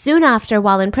 Soon after,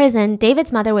 while in prison,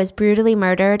 David's mother was brutally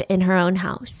murdered in her own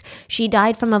house. She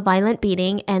died from a violent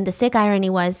beating, and the sick irony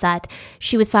was that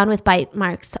she was found with bite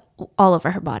marks all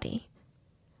over her body.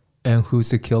 And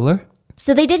who's the killer?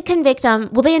 So they did convict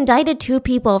they indicted 2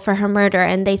 people for her murder,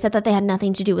 and they said that they had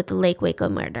nothing to do with the Lake Waco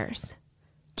murders.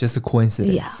 Just a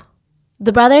coincidence. Yeah.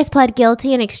 The brothers pled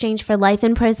guilty in exchange for life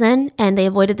in prison, and they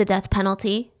avoided the death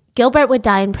penalty. Gilbert would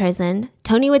die in prison.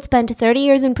 Tony would spend 30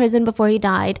 years in prison before he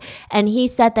died, and he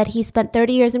said that he spent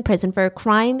 30 years in prison for a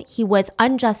crime he was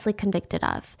unjustly convicted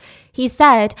of. He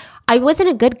said, "I wasn't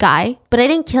a good guy, but I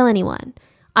didn't kill anyone.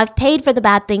 I've paid for the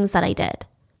bad things that I did."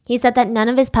 He said that none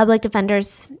of his public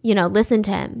defenders, listened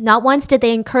to him. Not once did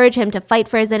they encourage him to fight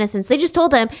for his innocence. They just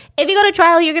told him, if you go to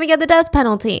trial, you're going to get the death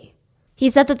penalty. He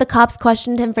said that the cops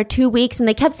questioned him for 2 weeks and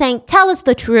they kept saying, "Tell us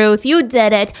the truth. You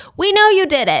did it. We know you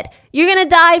did it. You're going to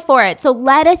die for it. So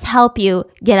let us help you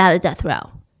get out of death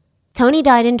row." Tony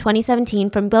died in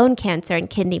 2017 from bone cancer and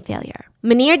kidney failure.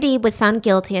 Munir Deeb was found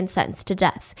guilty and sentenced to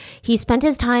death. He spent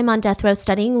his time on death row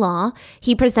studying law.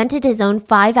 He presented his own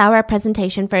 5-hour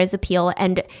presentation for his appeal,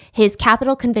 and his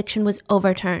capital conviction was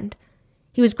overturned.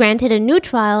 He was granted a new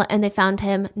trial, and they found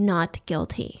him not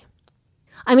guilty.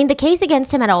 The case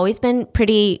against him had always been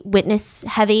pretty witness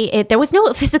heavy. There was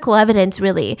no physical evidence,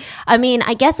 really.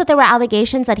 I guess that there were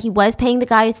allegations that he was paying the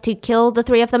guys to kill the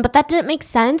 3 of them, but that didn't make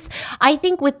sense. I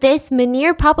think with this,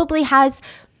 Munir probably has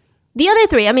the other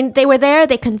 3. They were there.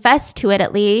 They confessed to it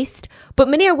at least, but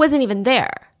Munir wasn't even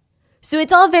there. So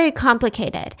it's all very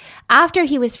complicated. After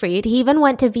he was freed, he even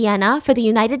went to Vienna for the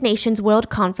United Nations World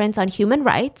Conference on Human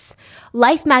Rights.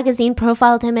 Life magazine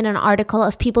profiled him in an article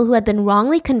of people who had been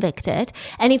wrongly convicted,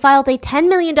 and he filed a $10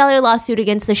 million lawsuit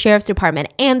against the sheriff's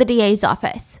department and the DA's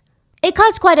office. It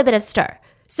caused quite a bit of stir.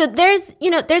 So there's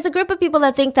a group of people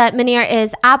that think that Munir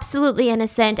is absolutely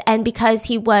innocent, and because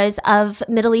he was of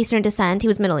Middle Eastern descent, he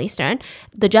was Middle Eastern,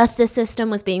 the justice system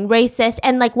was being racist.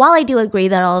 And while I do agree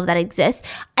that all of that exists,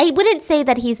 I wouldn't say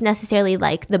that he's necessarily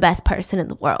the best person in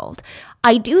the world.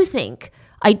 I do think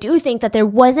I do think that there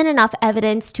wasn't enough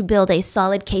evidence to build a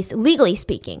solid case, legally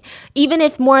speaking. Even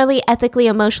if morally, ethically,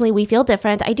 emotionally, we feel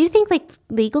different, I do think, like,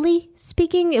 legally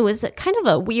speaking, it was kind of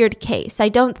a weird case. I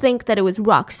don't think that it was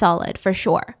rock solid, for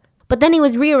sure. But then he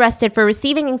was rearrested for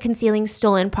receiving and concealing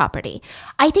stolen property.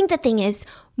 I think the thing is,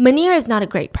 Munir is not a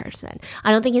great person.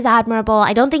 I don't think he's admirable.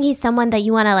 I don't think he's someone that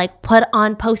you want to, like, put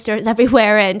on posters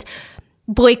everywhere and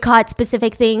boycott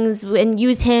specific things and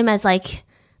use him as, like,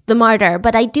 the martyr.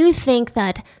 But I do think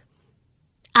that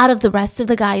out of the rest of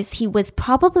the guys, he was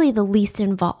probably the least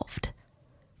involved.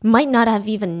 Might not have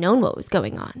even known what was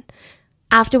going on.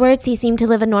 Afterwards, he seemed to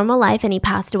live a normal life and he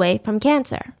passed away from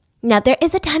cancer. Now, there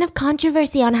is a ton of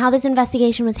controversy on how this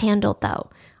investigation was handled,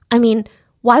 though. I mean,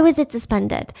 why was it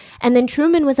suspended? And then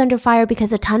Truman was under fire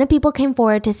because a ton of people came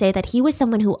forward to say that he was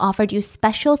someone who offered you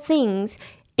special things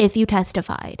if you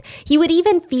testified. He would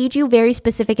even feed you very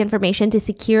specific information to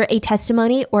secure a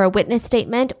testimony or a witness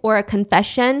statement or a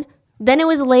confession. Then it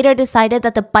was later decided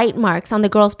that the bite marks on the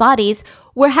girls' bodies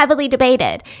were heavily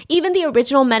debated. Even the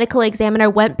original medical examiner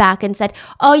went back and said,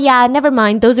 oh yeah, never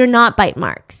mind, those are not bite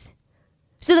marks.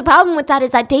 So the problem with that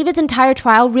is that David's entire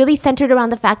trial really centered around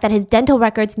the fact that his dental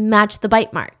records matched the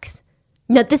bite marks.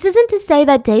 Now, this isn't to say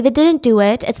that David didn't do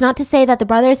it. It's not to say that the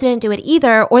brothers didn't do it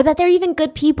either, or that they're even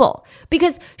good people.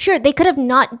 Because, sure, they could have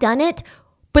not done it,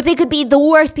 but they could be the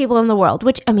worst people in the world,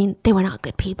 which, I mean, they were not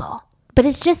good people. But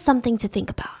it's just something to think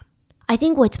about. I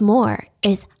think what's more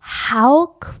is how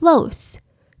close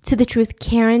to the truth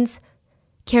Karen's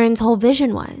whole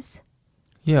vision was.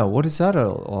 Yeah, what is that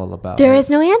all about? There is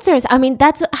no answers. I mean,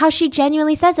 that's how she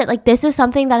genuinely says it. Like, this is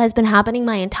something that has been happening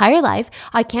my entire life.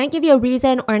 I can't give you a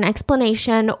reason or an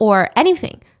explanation or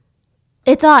anything.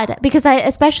 It's odd because I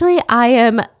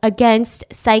am against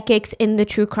psychics in the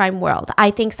true crime world.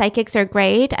 I think psychics are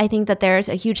great. I think that there's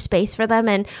a huge space for them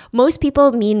and most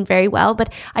people mean very well.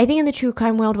 But I think in the true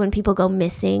crime world, when people go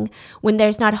missing, when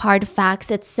there's not hard facts,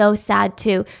 it's so sad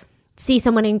to see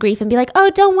someone in grief and be like, oh,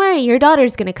 don't worry, your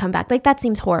daughter's going to come back. Like, that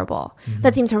seems horrible. Mm-hmm.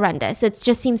 That seems horrendous. It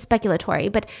just seems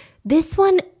speculatory. But this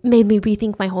one made me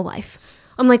rethink my whole life.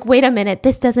 I'm like, wait a minute,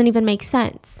 this doesn't even make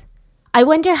sense. I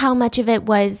wonder how much of it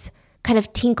was kind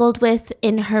of tinkled with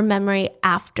in her memory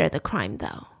after the crime,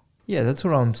 though. Yeah, that's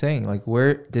what I'm saying. Like,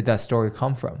 where did that story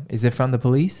come from? Is it from the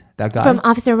police? That guy? From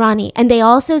Officer Ronnie. And they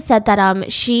also said that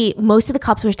most of the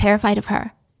cops were terrified of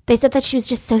her. They said that she was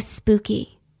just so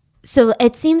spooky. So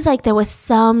it seems like there was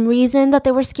some reason that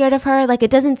they were scared of her. Like,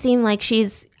 it doesn't seem like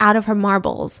she's out of her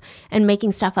marbles and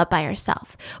making stuff up by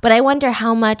herself. But I wonder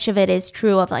how much of it is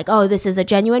true of like, oh, this is a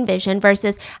genuine vision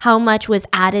versus how much was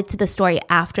added to the story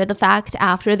after the fact,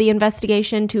 after the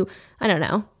investigation to, I don't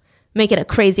know, make it a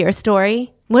crazier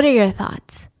story. What are your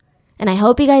thoughts? And I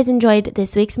hope you guys enjoyed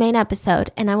this week's main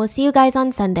episode, and I will see you guys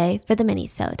on Sunday for the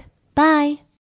mini-sode. Bye!